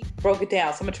 she broke it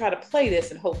down. So I'm gonna try to play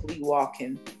this and hopefully you all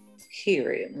can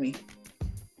hear it. Let me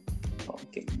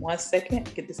give me 1 second,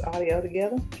 get this audio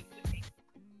together.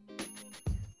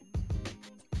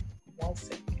 1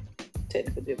 second.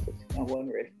 Technical difficulty. I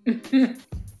wasn't ready.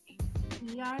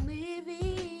 We are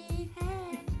living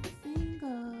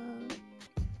single.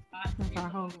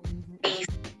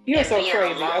 You're so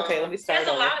crazy. Okay, let me start.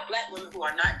 There's a lot of Black women who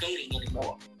are not dating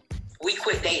anymore. We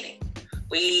quit dating.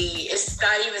 It's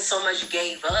not even so much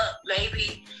gave up,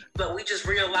 maybe, but we just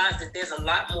realized that there's a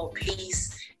lot more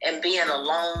peace in being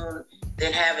alone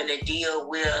than having to deal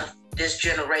with this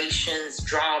generation's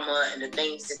drama and the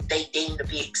things that they deem to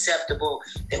be acceptable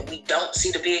that we don't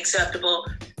see to be acceptable.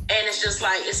 And it's just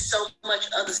like, it's so much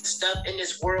other stuff in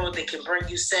this world that can bring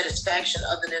you satisfaction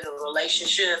other than a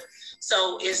relationship.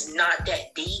 So it's not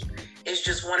that deep. It's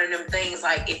just one of them things,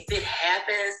 like, if it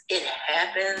happens, it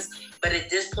happens. But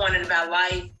at this point in our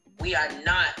life, we are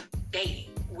not dating.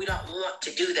 We don't want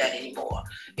to do that anymore.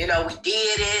 We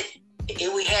did it.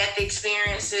 We had the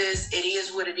experiences. It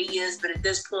is what it is. But at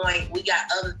this point, we got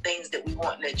other things that we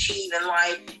want to achieve in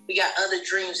life. We got other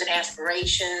dreams and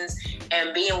aspirations.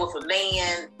 And being with a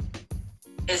man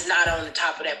is not on the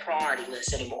top of that priority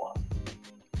list anymore.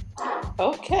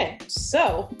 Okay,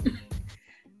 so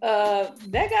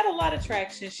that got a lot of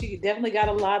traction. She definitely got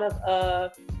a lot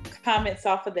of comments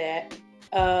off of that.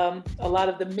 A lot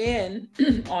of the men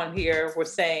on here were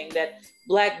saying that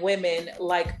Black women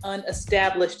like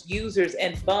unestablished users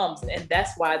and bums, and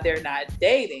that's why they're not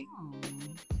dating.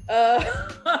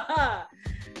 I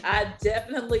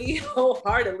definitely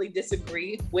wholeheartedly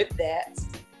disagree with that.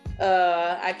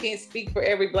 I can't speak for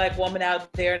every Black woman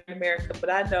out there in America, but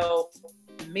I know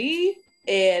me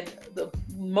and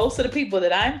most of the people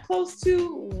that I'm close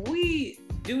to, we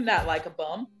do not like a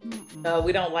bum.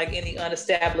 We don't like any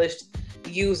unestablished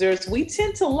users. We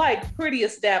tend to like pretty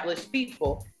established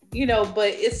people, but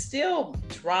it's still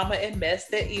drama and mess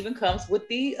that even comes with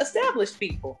the established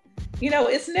people.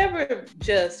 It's never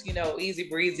just, easy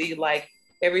breezy, like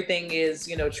everything is,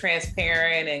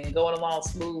 transparent and going along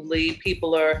smoothly.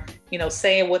 People are,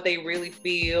 saying what they really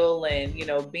feel and,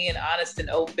 being honest and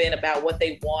open about what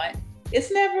they want. It's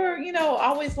never,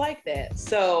 always like that.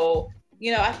 So,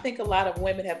 I think a lot of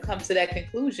women have come to that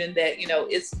conclusion that,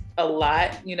 it's a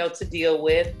lot, to deal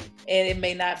with, and it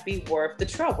may not be worth the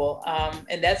trouble.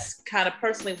 And that's kind of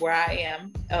personally where I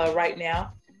am right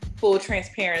now. Full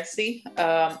transparency.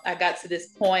 I got to this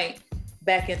point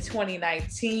back in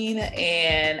 2019,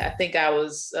 and I think I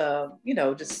was,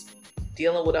 just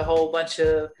dealing with a whole bunch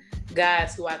of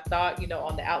guys who I thought,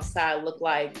 on the outside looked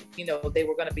like, they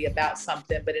were going to be about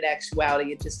something, but in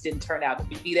actuality, it just didn't turn out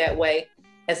to be that way.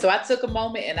 And so I took a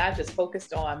moment and I just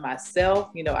focused on myself.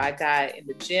 I got in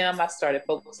the gym. I started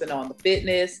focusing on the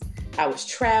fitness. I was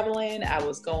traveling. I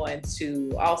was going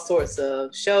to all sorts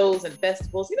of shows and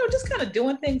festivals, just kind of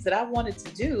doing things that I wanted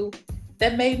to do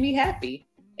that made me happy.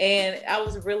 And I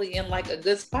was really in like a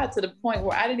good spot to the point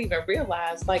where I didn't even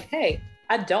realize, like, hey,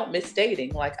 I don't miss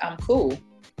dating. Like, I'm cool.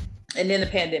 And then the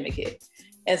pandemic hit.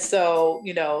 And so,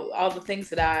 all the things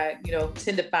that I,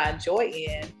 tend to find joy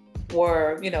in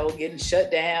were, getting shut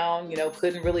down,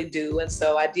 couldn't really do. And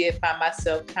so I did find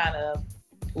myself kind of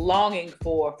longing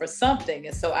for something.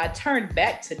 And so I turned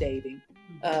back to dating.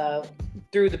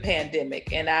 through the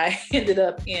pandemic. And I ended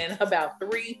up in about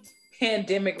 3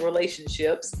 pandemic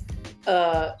relationships.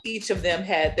 Each of them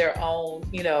had their own,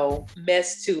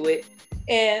 mess to it.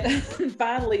 And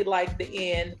finally, like,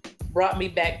 the end brought me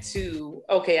back to,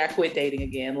 okay, I quit dating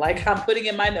again. Like, I'm putting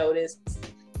in my notice.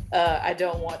 I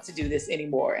don't want to do this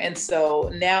anymore. And so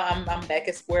now I'm back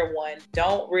at square one.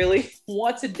 Don't really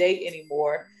want to date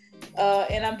anymore.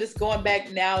 And I'm just going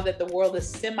back now that the world is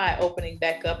semi-opening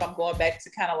back up. I'm going back to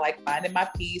kind of like finding my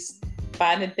peace,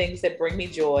 finding things that bring me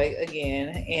joy again,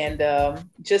 and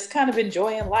just kind of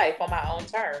enjoying life on my own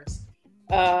terms.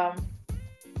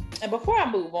 And before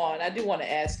I move on, I do want to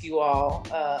ask you all,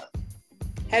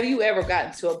 have you ever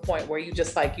gotten to a point where you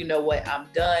just like, you know what, I'm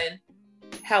done?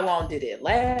 How long did it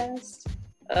last?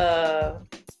 Are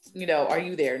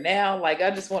you there now? Like, I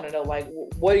just want to know, like,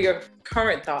 what are your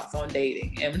current thoughts on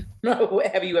dating? And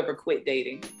have you ever quit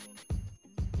dating?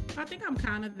 I think I'm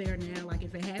kind of there now. Like,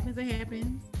 if it happens, it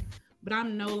happens. But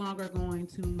I'm no longer going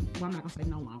to, well, I'm not going to say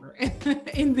no longer.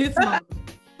 In this moment,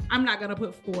 I'm not going to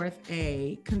put forth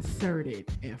a concerted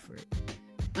effort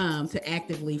to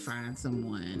actively find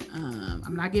someone.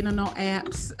 I'm not getting on no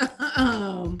apps.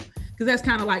 Because that's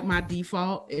kind of like my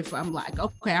default. If I'm like,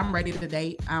 okay, I'm ready to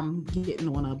date, I'm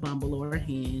getting on a Bumble or a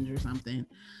Hinge or something.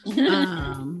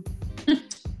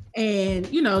 And,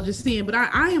 just seeing, but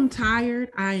I am tired.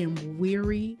 I am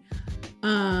weary.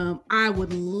 I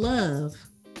would love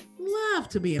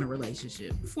to be in a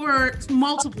relationship for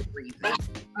multiple reasons.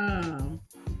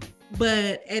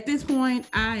 But at this point,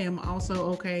 I am also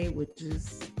okay with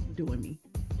just doing me.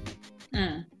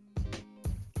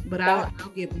 But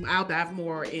I'll dive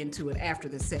more into it after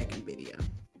the second video.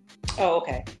 Oh,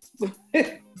 okay.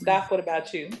 Goff, what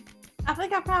about you? I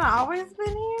think I've kind of always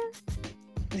been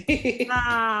here.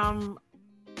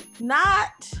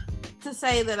 Not to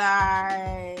say that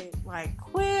I like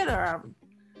quit or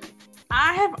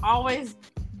I have always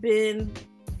been.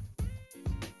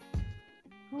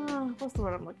 What's the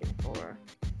word I'm looking for?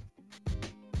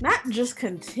 Not just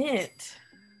content,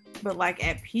 but like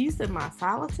at peace in my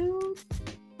solitude.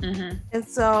 Mm-hmm. And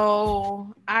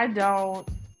so I don't.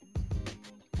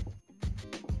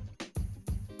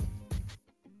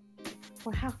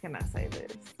 Well, how can I say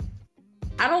this?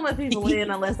 I don't let people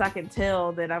in unless I can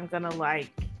tell that I'm gonna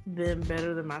like them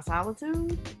better than my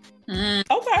solitude.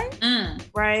 Okay.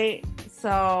 Right.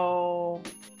 So,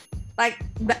 like,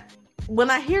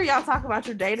 when I hear y'all talk about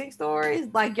your dating stories,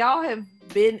 like y'all have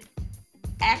been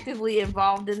actively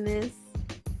involved in this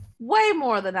way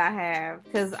more than I have,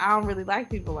 because I don't really like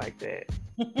people like that.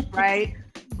 Right?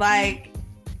 Like,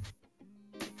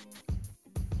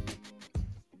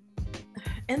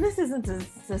 and this isn't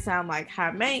to sound like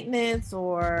high maintenance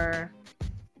or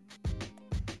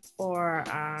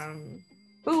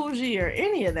bougie or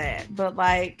any of that, but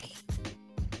like,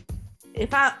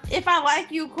 if I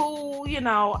like you, cool,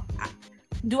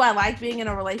 do I like being in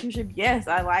a relationship? Yes,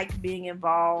 I like being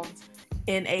involved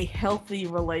in a healthy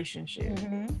relationship.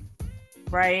 Mm-hmm.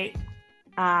 Right?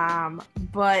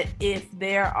 But if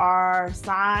there are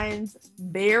signs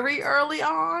very early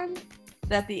on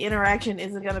that the interaction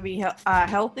isn't going to be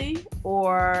healthy,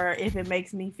 or if it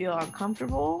makes me feel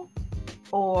uncomfortable,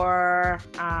 or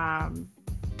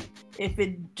if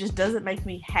it just doesn't make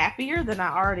me happier than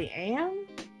I already am,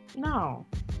 no.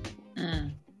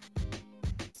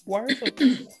 Words of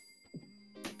wisdom.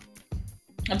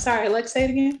 I'm sorry, Lex, say it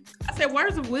again. I said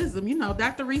words of wisdom.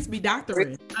 Dr. Reese be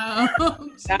doctoring.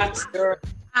 Doctor.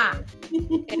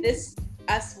 And this,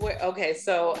 I swear, okay,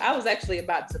 so I was actually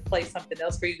about to play something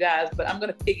else for you guys, but I'm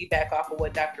going to piggyback off of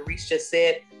what Dr. Reese just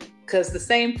said, because the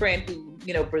same friend who,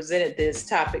 presented this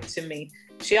topic to me,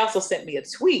 she also sent me a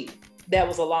tweet that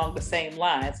was along the same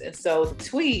lines. And so the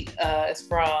tweet is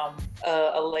from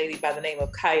a lady by the name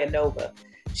of Kaya Nova.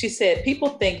 She said, people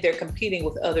think they're competing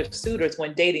with other suitors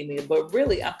when dating me, but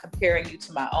really I'm comparing you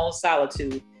to my own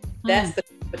solitude. That's the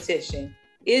competition.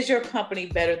 Is your company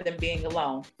better than being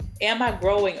alone? Am I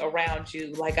growing around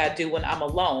you like I do when I'm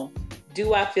alone?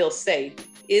 Do I feel safe?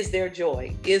 Is there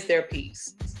joy? Is there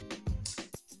peace?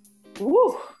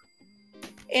 Woo.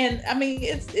 And I mean,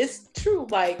 it's true.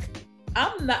 Like,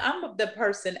 I'm the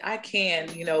person, I can,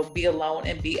 be alone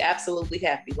and be absolutely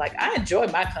happy. Like, I enjoy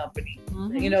my company.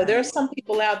 Mm-hmm. There are some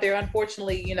people out there,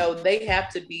 unfortunately, they have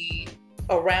to be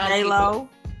around J-Lo.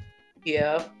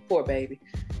 Yeah, poor baby.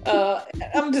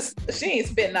 She ain't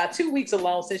spent not 2 weeks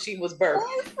alone since she was birthed.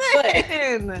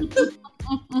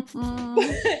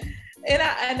 And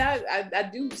I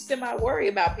do semi worry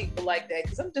about people like that,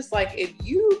 because I'm just like, if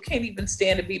you can't even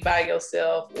stand to be by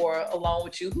yourself or alone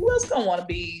with you, who else gonna want to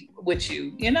be with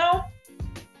you?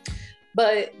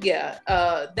 But yeah,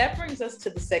 that brings us to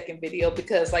the second video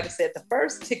because, like I said, the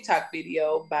first TikTok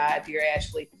video by Dear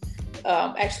Ashley,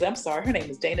 actually, I'm sorry, her name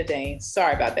is Dana Dane.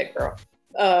 Sorry about that, girl.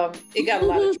 It got a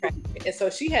lot of traffic, and so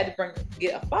she had to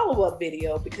get a follow-up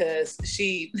video because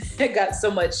she got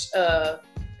so much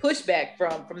pushback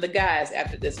from the guys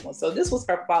after this one. So this was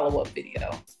her follow-up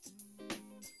video.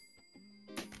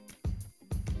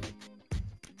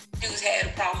 Dudes had a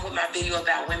problem with my video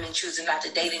about women choosing not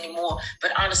to date anymore,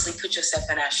 but honestly, put yourself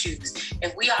in our shoes.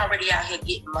 If we already out here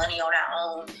getting money on our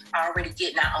own, already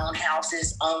getting our own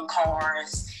houses, own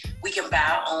cars, we can buy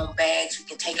our own bags, we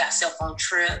can take ourselves on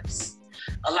trips.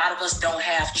 A lot of us don't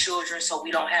have children, so we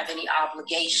don't have any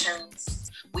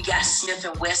obligations. We got Smith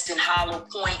 & Wesson hollow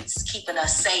points keeping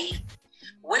us safe.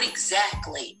 What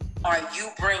exactly are you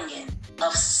bringing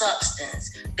of substance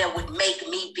that would make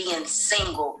me being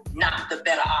single not the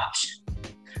better option?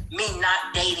 Me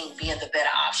not dating being the better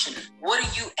option? What do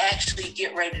you actually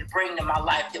get ready to bring to my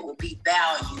life that would be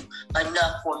value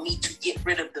enough for me to get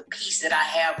rid of the peace that I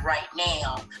have right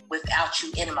now without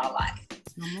you in my life?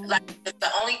 Mm-hmm. Like, if the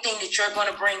only thing that you're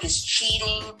going to bring is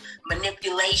cheating,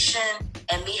 manipulation,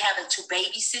 and me having to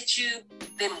babysit you,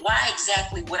 then why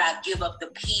exactly would I give up the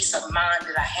peace of mind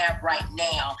that I have right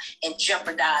now and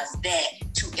jeopardize that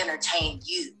to entertain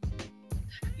you?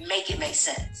 Make it make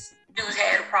sense. Dudes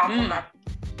had a problem with my...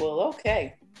 Well,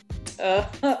 okay. And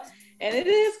it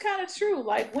is kind of true.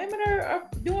 Like, women are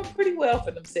doing pretty well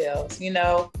for themselves, you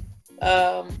know.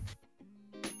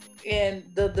 And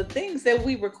the things that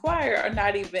we require are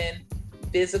not even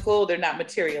physical, they're not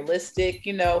materialistic,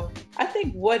 you know. I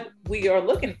think what we are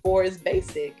looking for is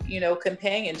basic, you know,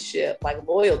 companionship, like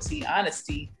loyalty,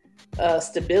 honesty,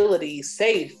 stability,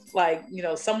 safe, like, you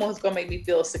know, someone who's gonna make me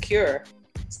feel secure,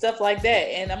 stuff like that.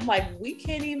 And I'm like,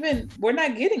 we're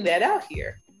not getting that out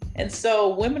here. And so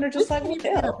women are just like, what the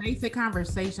hell? A basic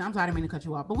conversation. I'm sorry, I didn't mean to cut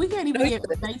you off, but we can't even get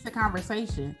a basic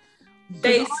conversation.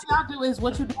 All y'all do is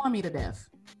what you doing me to death.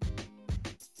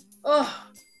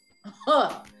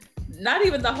 Not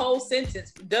even the whole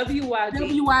sentence.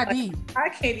 WYD. I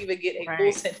can't even get a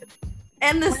full sentence.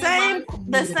 And the same,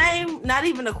 not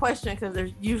even a question, because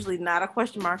there's usually not a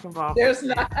question mark involved. There's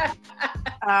not.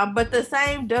 But the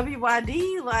same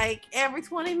WYD like every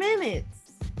 20 minutes.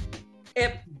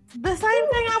 The same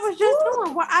thing I was just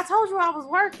doing. I told you I was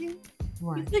working.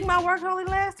 Right. You think my work only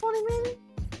lasts 20 minutes?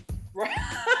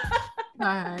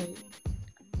 Right.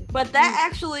 But that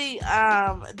actually,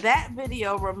 that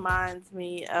video reminds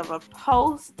me of a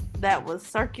post that was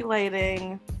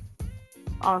circulating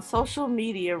on social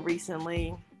media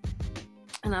recently.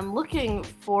 And I'm looking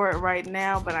for it right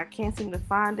now, but I can't seem to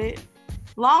find it.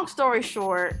 Long story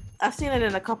short, I've seen it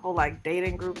in a couple like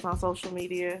dating groups on social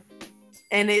media.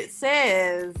 And it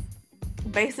says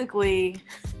basically,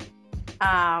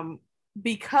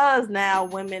 because now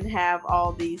women have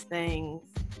all these things,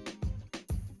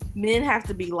 men have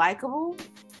to be likable.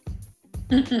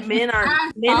 Men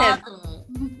have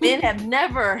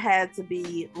never had to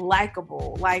be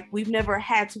likable. Like, we've never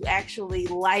had to actually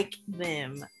like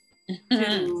them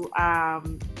to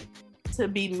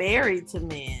be married to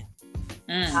men.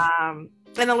 And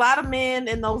a lot of men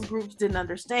in those groups didn't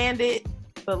understand it.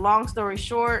 But long story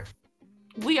short,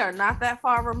 we are not that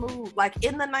far removed. Like,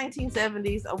 in the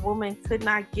 1970s, a woman could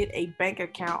not get a bank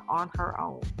account on her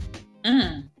own.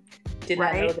 Did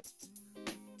not know that.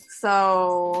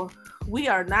 So we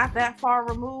are not that far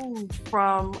removed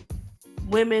from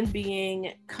women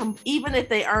being, even if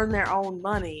they earn their own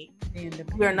money,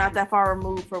 we are not that far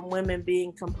removed from women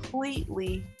being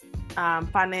completely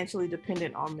financially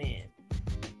dependent on men.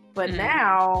 But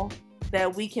now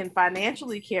that we can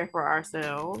financially care for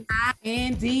ourselves.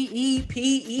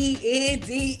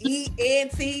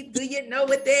 INDEPENDENT. Do you know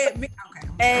what that means?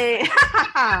 Okay.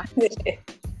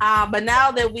 But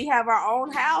now that we have our own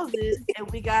houses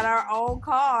and we got our own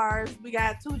cars, we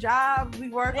got 2 jobs, we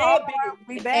work hard,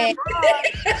 we bad. You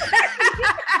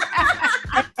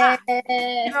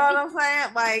know what I'm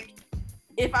saying? Like,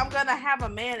 if I'm gonna have a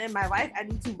man in my life, I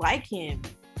need to like him.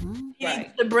 He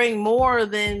needs to bring more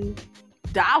than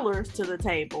dollars to the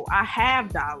table. I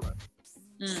have dollars.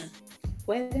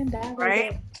 $dollars.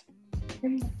 Right?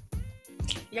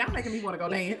 Yeah, I'm making me want to go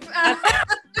dance.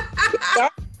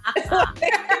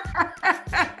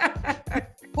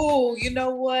 Ooh, you know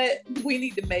what? We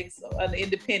need to make an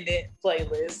independent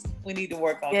playlist. We need to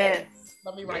work on that.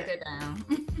 Let me write that down.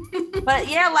 But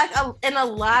yeah, like, and a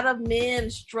lot of men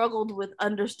struggled with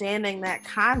understanding that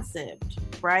concept,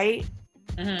 right?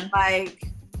 Like,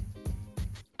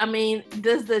 I mean,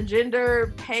 does the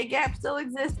gender pay gap still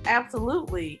exist?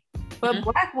 Absolutely. But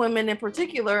Black women in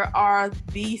particular are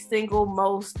the single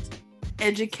most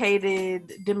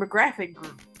educated demographic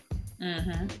group.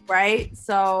 Mm-hmm. Right?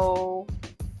 So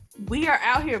we are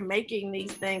out here making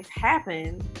these things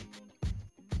happen.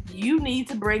 You need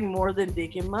to bring more than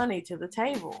dick and money to the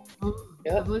table.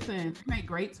 Yep. Listen, they make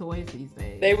great toys these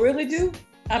days. They really do.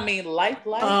 I mean,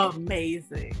 lifelike.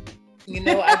 Amazing. You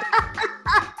know,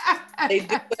 they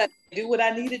do what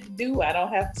I needed to do. I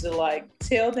don't have to like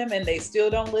tell them, and they still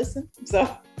don't listen.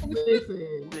 So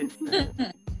listen.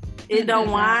 It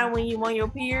don't whine when you on your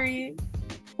period.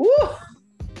 Woo!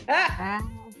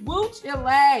 Woo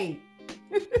Chile.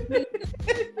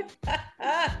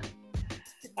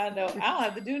 I know. I don't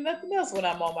have to do nothing else when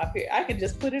I'm on my period. I can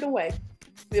just put it away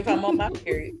if I'm on my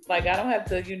period. Like I don't have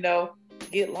to,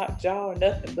 get lockjaw or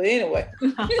nothing. But anyway.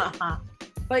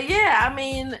 But yeah, I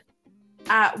mean,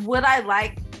 would I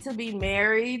like to be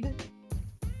married?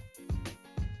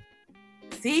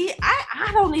 See, I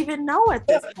don't even know at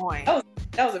this point.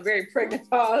 That was a very pregnant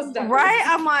pause. Right?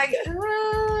 I'm like,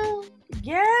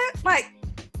 yeah. Like,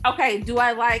 okay, do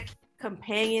I like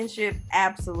companionship?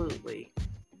 Absolutely.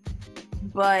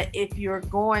 But if you're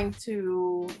going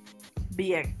to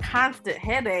be a constant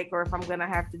headache, or if I'm going to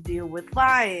have to deal with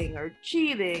lying or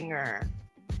cheating or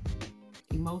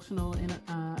emotional,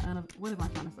 what am I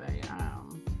trying to say?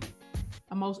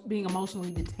 Being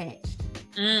emotionally detached.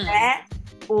 That,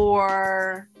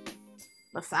 or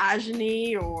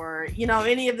misogyny, or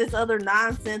any of this other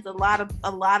nonsense a lot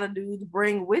of dudes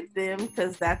bring with them,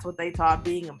 because that's what they were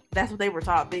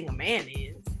taught being a man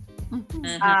is.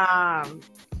 Mm-hmm.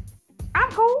 I'm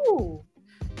cool.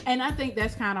 And I think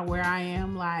that's kind of where I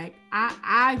am. Like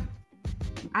I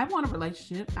want a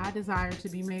relationship. I desire to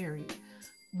be married,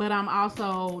 but I'm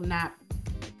also not.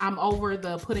 I'm over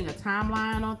the putting a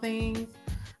timeline on things,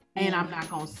 and I'm not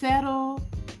gonna settle.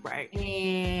 Right.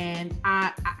 And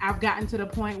I've gotten to the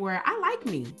point where I like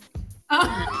me,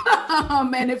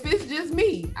 and if it's just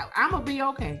me, I'm gonna be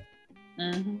okay.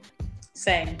 Mm-hmm.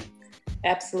 Same,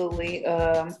 absolutely.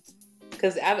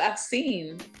 Because I've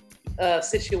seen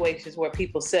situations where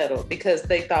people settled because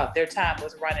they thought their time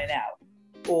was running out,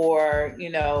 or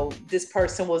this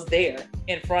person was there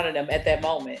in front of them at that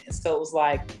moment, and so it was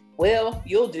like, well,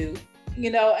 you'll do.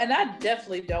 And I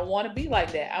definitely don't want to be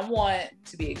like that. I want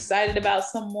to be excited about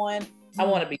someone. I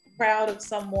want to be proud of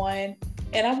someone,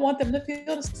 and I want them to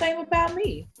feel the same about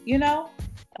me, and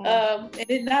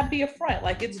it not be a front,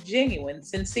 like it's genuine,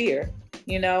 sincere,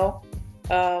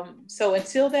 so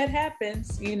until that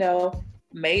happens,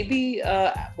 maybe,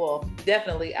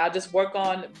 definitely I'll just work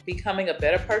on becoming a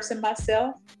better person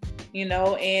myself,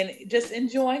 and just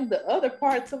enjoying the other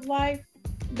parts of life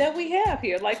that we have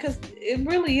here. Like, cause it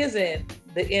really isn't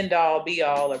the end all be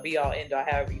all, or be all end all,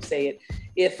 however you say it,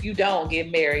 if you don't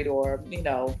get married, or,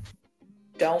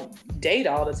 don't date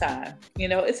all the time,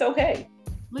 it's okay.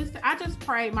 Listen, I just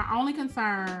pray. My only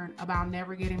concern about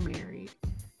never getting married,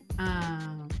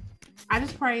 I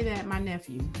just pray that my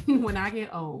nephew, when I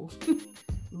get old,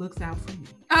 looks out for me.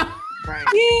 Right.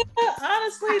 Yeah,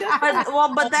 honestly.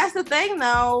 But that's the thing,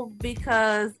 though,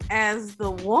 because as the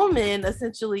woman,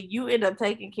 essentially, you end up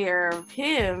taking care of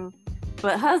him,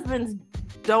 but husbands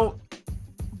don't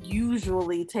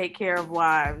usually take care of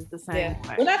wives the same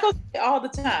way. We're not going to say all the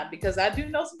time, because I do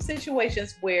know some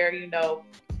situations where,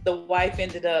 the wife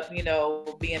ended up,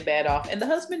 being bad off, and the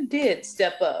husband did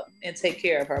step up and take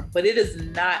care of her, but it is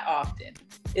not often.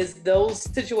 Those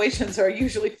situations are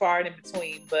usually far and in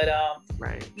between, but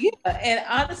right. Yeah, and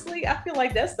honestly, I feel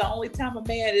like that's the only time a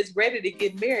man is ready to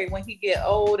get married, when he get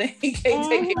old and he can't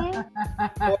take care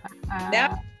of her.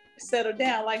 Now settle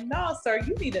down, like, no, sir,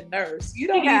 you need a nurse. You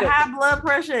don't need high blood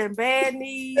pressure and bad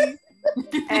knees.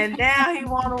 And now he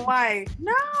want a wife.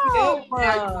 No,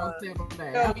 you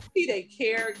need a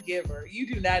caregiver. You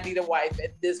do not need a wife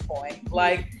at this point.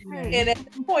 Like, and at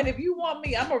this point, if you want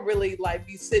me, I'm gonna really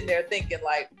be sitting there thinking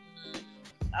like,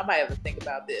 I might have to think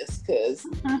about this, because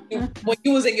when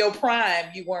you was in your prime,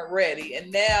 you weren't ready,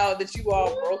 and now that you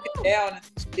all broken down and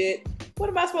shit, what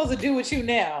am I supposed to do with you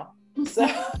now? So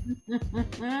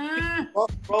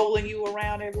rolling you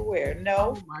around everywhere.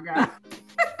 No. Oh my God.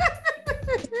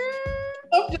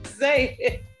 I'm just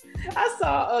saying. I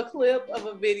saw a clip of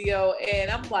a video, and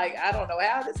I'm like, I don't know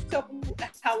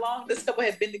how long this couple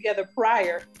had been together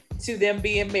prior to them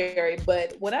being married.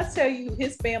 But when I tell you,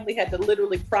 his family had to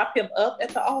literally prop him up at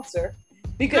the altar,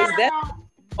 because that's how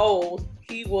old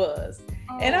he was.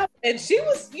 Oh. And she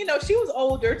was, she was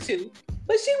older too,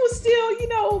 but she was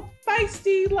still,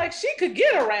 feisty. Like, she could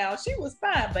get around. She was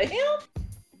fine. But him,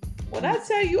 when I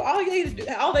tell you, all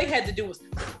they had to do was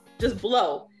just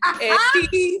blow, and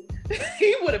he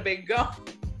would have been gone.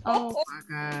 Oh my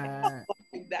God.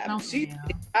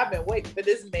 I've been waiting for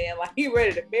this man. Like, he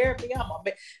ready to marry me.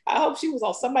 I hope she was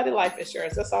on somebody's life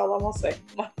insurance. That's all I'm gonna say.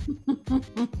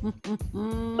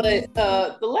 But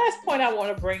the last point I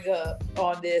want to bring up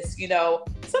on this,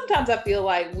 sometimes I feel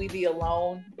like we be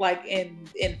alone, like in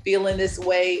feeling this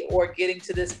way or getting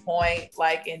to this point,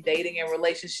 like in dating and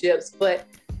relationships. But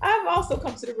I've also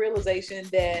come to the realization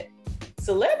that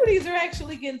celebrities are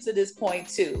actually getting to this point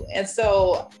too. And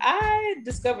so I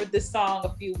discovered this song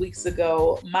a few weeks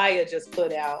ago. Maya just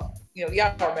put out, y'all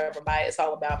remember Maya, It's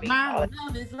All About Me. My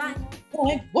love is like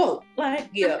whoa, like,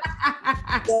 yeah.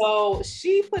 So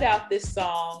she put out this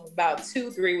song about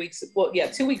 2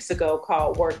 weeks ago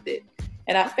called Worth It.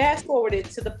 And I fast forwarded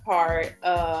to the part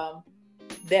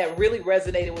that really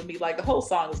resonated with me. Like, the whole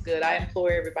song is good. I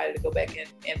implore everybody to go back and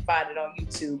find it on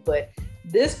YouTube. But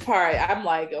this part, I'm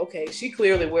like, okay, she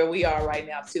clearly where we are right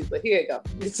now too. But here you go.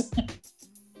 Who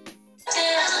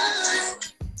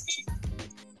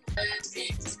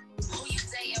you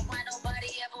say and why nobody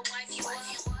ever wife you up?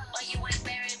 Or you ain't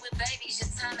married with babies, your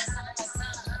time is almost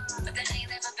up. But that ain't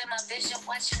never been my vision.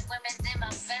 Watching women in my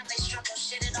family struggle,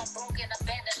 shitted on broken,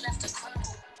 abandoned, left to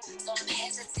crumble. So I'm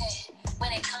hesitant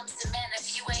when it comes to men.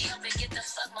 If you ain't helping, get the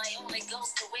fuck. My only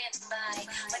goes to win by.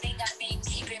 Money got me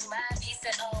keeping my peace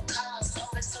at all costs.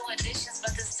 Over 2 editions,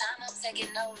 but this time I'm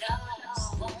taking no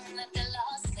loss. Won't let the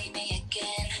loss leave me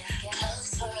again.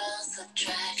 Close for all,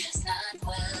 subtract is not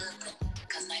welcome.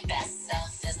 Cause my best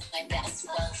self is my best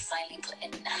wealth. Finally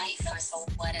putting knife first for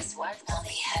what it's worth.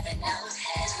 Only having no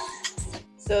head.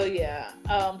 So yeah,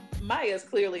 Maya's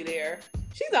clearly there.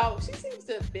 She seems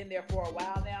to have been there for a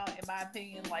while now, in my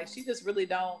opinion. Like, she just really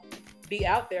don't be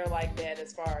out there like that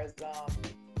as far as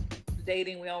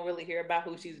dating. We don't really hear about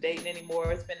who she's dating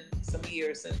anymore. It's been some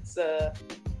years since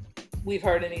we've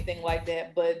heard anything like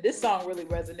that. But this song really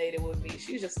resonated with me.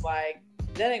 She's just like,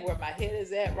 that ain't where my head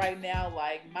is at right now.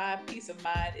 Like, my peace of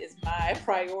mind is my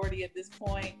priority at this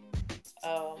point.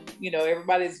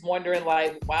 Everybody's wondering,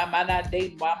 like, why am I not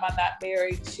dating? Why am I not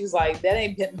married? She's like, that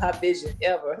ain't been my vision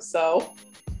ever. So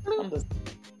I'm just,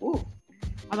 ooh.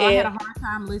 Although I had a hard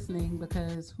time listening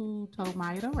because who told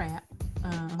Maya to rap?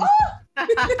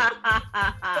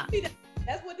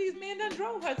 That's what these men done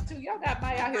drove her to. Y'all got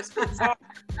Maya out here spitting hard.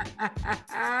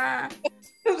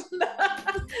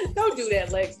 Don't do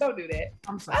that, Lex. Don't do that.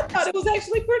 I'm sorry. I thought it was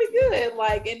actually pretty good.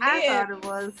 Like, and I thought it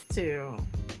was too.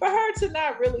 For her to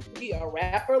not really be a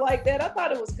rapper like that, I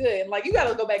thought it was good. And like, you got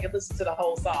to go back and listen to the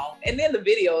whole song. And then the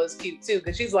video is cute too,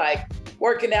 because she's like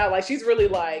working out. Like, she's really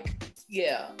like,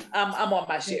 yeah, I'm on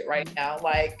my shit right now.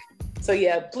 Like, so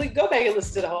yeah, please go back and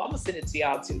listen to the whole. I'm gonna send it to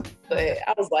y'all too. But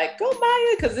I was like, go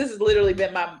Maya, because this has literally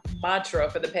been my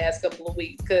mantra for the past couple of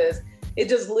weeks. Because it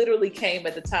just literally came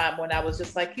at the time when I was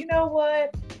just like, you know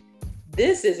what?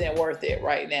 This isn't worth it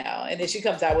right now. And then she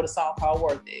comes out with a song called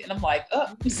Worth It. And I'm like, oh.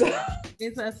 So,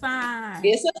 it's a sign.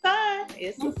 It's a sign.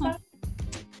 It's a sign.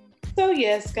 So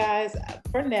yes, guys,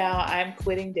 for now, I'm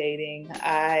quitting dating.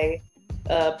 I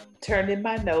turned in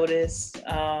my notice.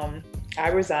 I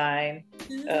resigned.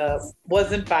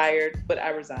 Wasn't fired, but I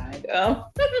resigned.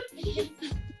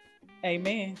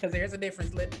 Amen. Because there's a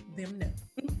difference. Let them know.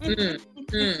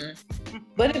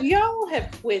 But if y'all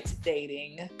have quit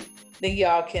dating, then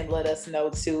y'all can let us know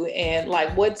too. And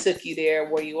like, what took you there?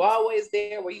 Were you always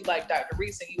there? Were you like Dr.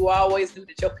 Reese and you always knew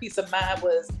that your peace of mind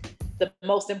was the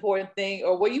most important thing?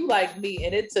 Or were you like me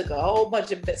and it took a whole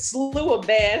bunch of slew of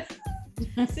bad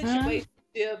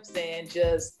situationships and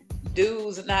just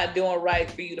dudes not doing right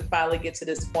for you to finally get to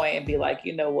this point and be like,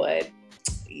 you know what?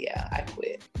 Yeah, I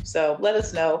quit. So let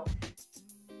us know.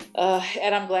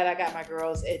 And I'm glad I got my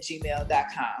girls at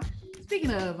gmail.com.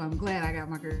 Speaking of, I'm glad I got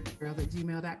my girls at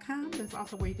gmail.com. That's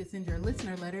also where you can send your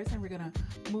listener letters, and we're going to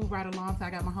move right along. So I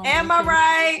got my home. Am I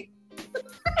right?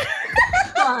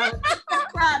 I'm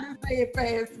trying to say it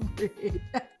fast.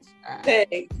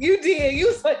 Hey, you did. You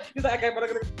was like, okay, but I'm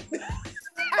going to.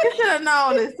 I should have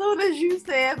known as soon as you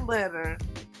said letter.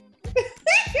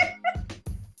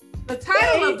 The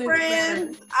title of this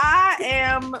friends, letter. I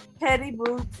am Petty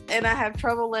Boots, and I have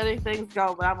trouble letting things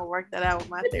go, but I'm going to work that out with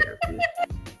my therapist.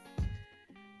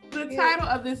 The title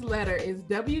of this letter is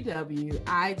WWIGIGMG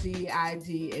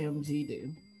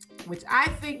do, which I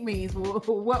think means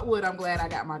what would I'm glad I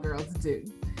got my girls to do.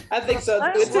 I think so.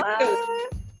 So shout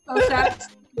out to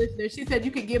the listener. She said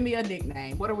you could give me a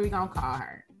nickname. What are we gonna call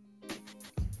her?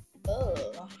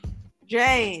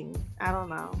 Jane. I don't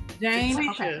know. Jane.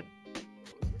 Letitia. Okay.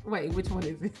 Wait, which one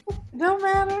is it? Don't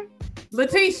matter.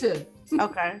 Letitia.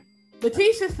 Okay.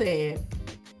 Letitia said,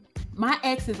 my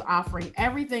ex is offering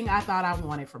everything I thought I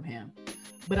wanted from him,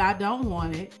 but I don't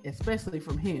want it, especially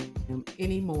from him,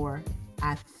 anymore,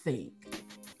 I think.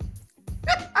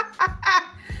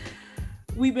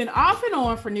 We've been off and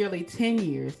on for nearly 10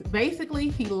 years. Basically,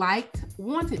 he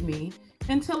wanted me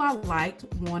until I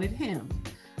wanted him.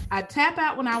 I'd tap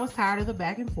out when I was tired of the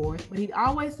back and forth, but he'd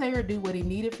always say or do what he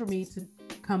needed for me to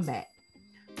come back.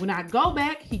 When I go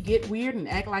back, he'd get weird and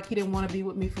act like he didn't want to be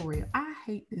with me for real. I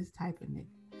hate this type of nigga.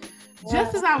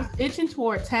 Just as I was itching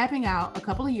toward tapping out a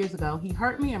couple of years ago, he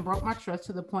hurt me and broke my trust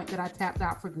to the point that I tapped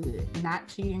out for good, not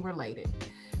cheating related.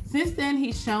 Since then,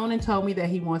 he's shown and told me that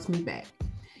he wants me back.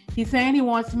 He's saying he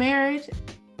wants marriage,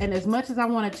 and as much as I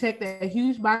want to check that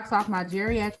huge box off my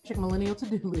geriatric millennial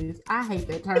to-do list, I hate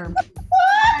that term.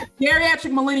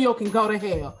 Geriatric millennial can go to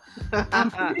hell. I'm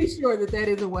pretty sure that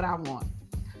isn't what I want.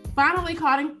 Finally,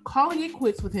 calling it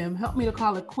quits with him helped me to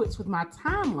call it quits with my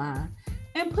timeline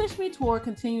and push me toward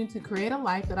continuing to create a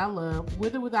life that I love,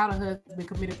 with or without a husband,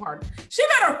 committed partner. She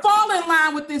better fall in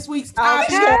line with this week's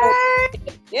topic.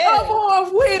 Okay. Yeah. Come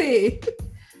on with it.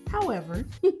 However,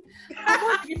 I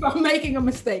wonder if I'm making a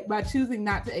mistake by choosing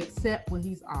not to accept what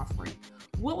he's offering.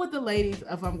 What would the ladies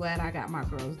of I'm Glad I Got My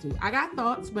Girls do? I got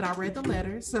thoughts, but I read the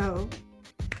letter, so.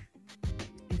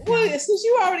 Well, since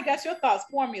you already got your thoughts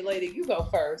formulated, you go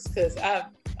first, because I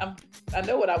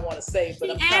know what I want to say.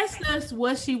 But she asked us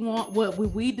what she want, what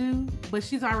would we do, but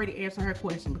she's already answered her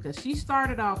question, because she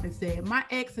started off and said, my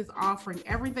ex is offering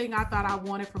everything I thought I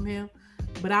wanted from him,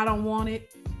 but I don't want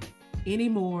it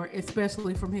anymore,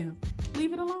 especially from him.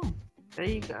 Leave it alone. There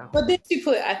you go. But then she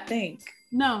put, I think.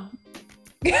 No.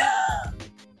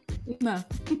 No.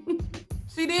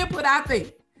 She did put, I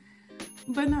think.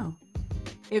 But no.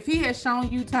 If he has shown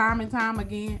you time and time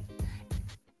again,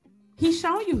 he's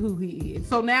shown you who he is.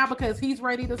 So now, because he's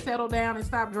ready to settle down and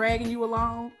stop dragging you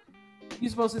along, you're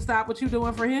supposed to stop what you're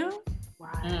doing for him?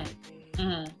 Right.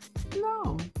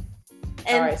 No. And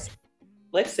all right.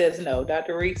 Lex says no.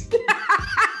 Dr. Reese?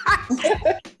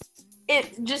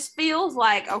 It just feels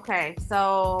like, okay,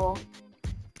 so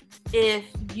if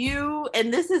you,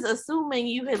 and this is assuming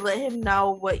you had let him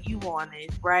know what you wanted,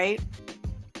 right?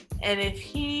 And if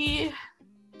he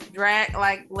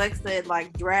like Lex said,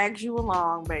 like drags you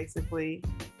along basically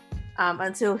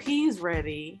until he's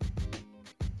ready,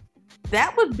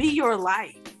 that would be your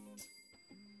life.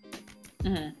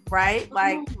 Right?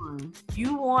 Like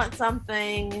you want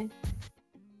something,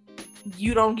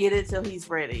 you don't get it till he's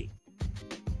ready.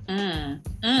 And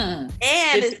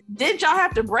didn't y'all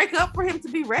have to break up for him to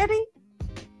be ready?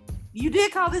 You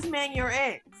did call this man your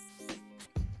ex.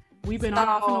 We've been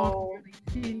off and on for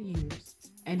 10 years.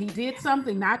 And he did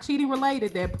something not cheating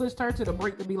related that pushed her to the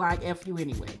brink to be like, F you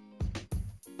anyway.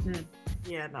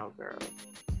 Yeah, no, girl.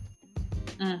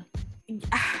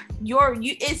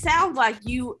 It sounds like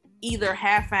you either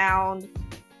have found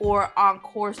or on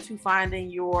course to finding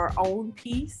your own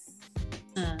peace.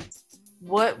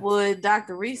 What would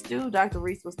Dr. Reese do? Dr.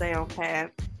 Reese would stay on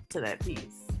path to that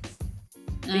peace.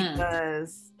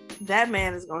 Because that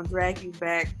man is going to drag you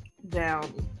back down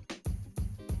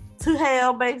to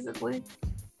hell, basically.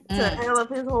 To hell of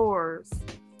his horrors.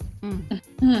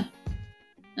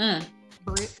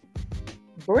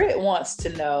 Britt wants to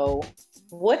know,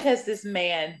 what has this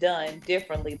man done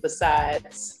differently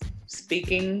besides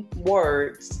speaking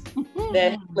words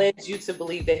that led you to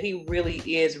believe that he really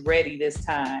is ready this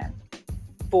time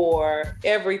for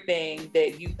everything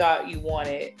that you thought you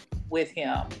wanted with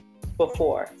him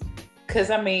before? Because,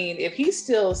 I mean, if he's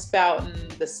still spouting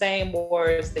the same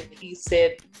words that he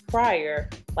said prior,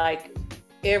 like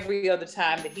every other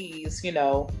time that he's,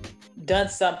 done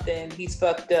something, he's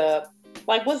fucked up,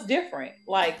 like what's different?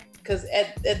 Like, because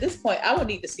at this point, I would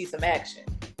need to see some action,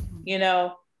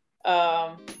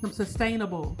 some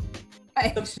sustainable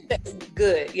action.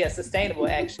 Good. Yeah, sustainable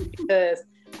action. Because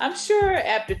I'm sure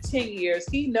after 10 years,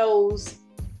 he knows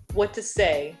what to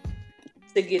say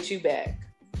to get you back,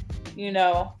 and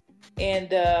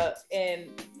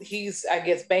he's, I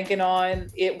guess, banking on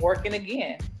it working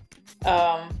again.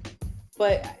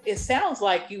 But it sounds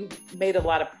like you made a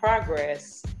lot of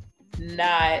progress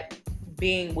not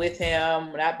being with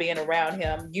him, not being around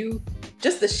him.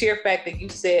 Just the sheer fact that you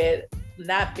said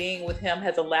not being with him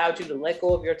has allowed you to let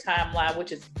go of your timeline,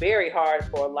 which is very hard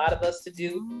for a lot of us to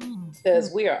do,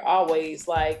 because we are always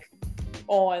like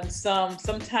on some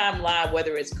timeline,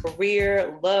 whether it's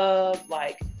career, love,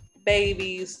 like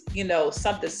babies,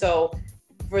 something. So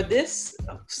for this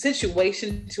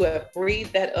situation to have freed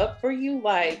that up for you,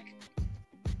 like,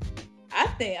 I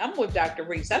think I'm with Dr.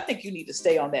 Reese. I think you need to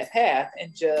stay on that path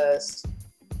and just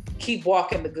keep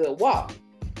walking the good walk.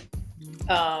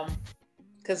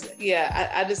 Because,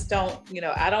 I just don't,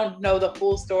 I don't know the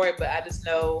full story, but I just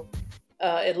know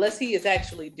unless he is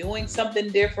actually doing something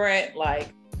different, like,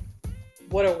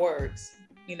 what are words?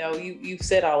 You know, you've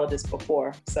said all of this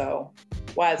before, so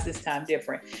why is this time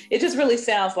different? It just really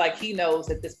sounds like he knows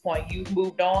at this point you've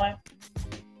moved on,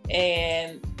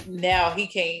 and now he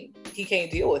can't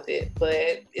deal with it.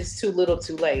 But it's too little,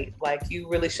 too late. Like, you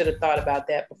really should have thought about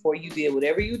that before you did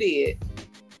whatever you did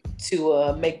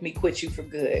to make me quit you for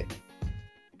good.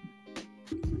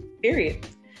 Period.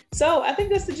 So I think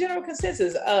that's the general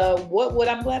consensus. What would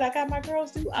I'm glad I got my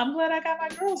girls do? I'm glad I got my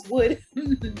girls would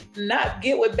not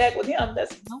get back with him.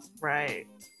 That's right.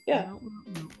 Yeah.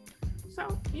 No.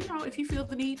 So, you know, if you feel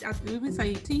the need, I would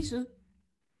say Tisha,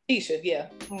 yeah.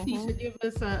 Tisha, give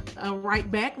us a right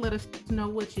back. Let us know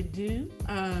what you do.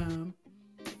 And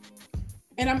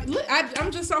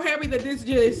I'm just so happy that this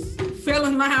just fell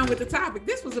in line with the topic.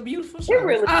 This was a beautiful show. It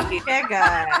really did. Yeah,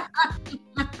 God.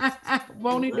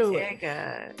 Won't it do it?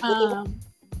 Yeah, God.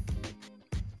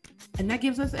 And that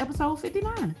gives us episode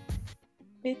 59.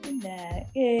 59.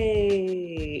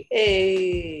 Hey.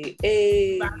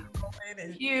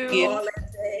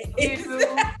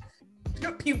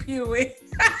 Pew pew.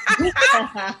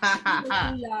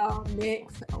 Y'all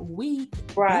next week.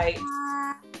 Right.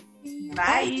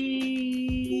 Bye.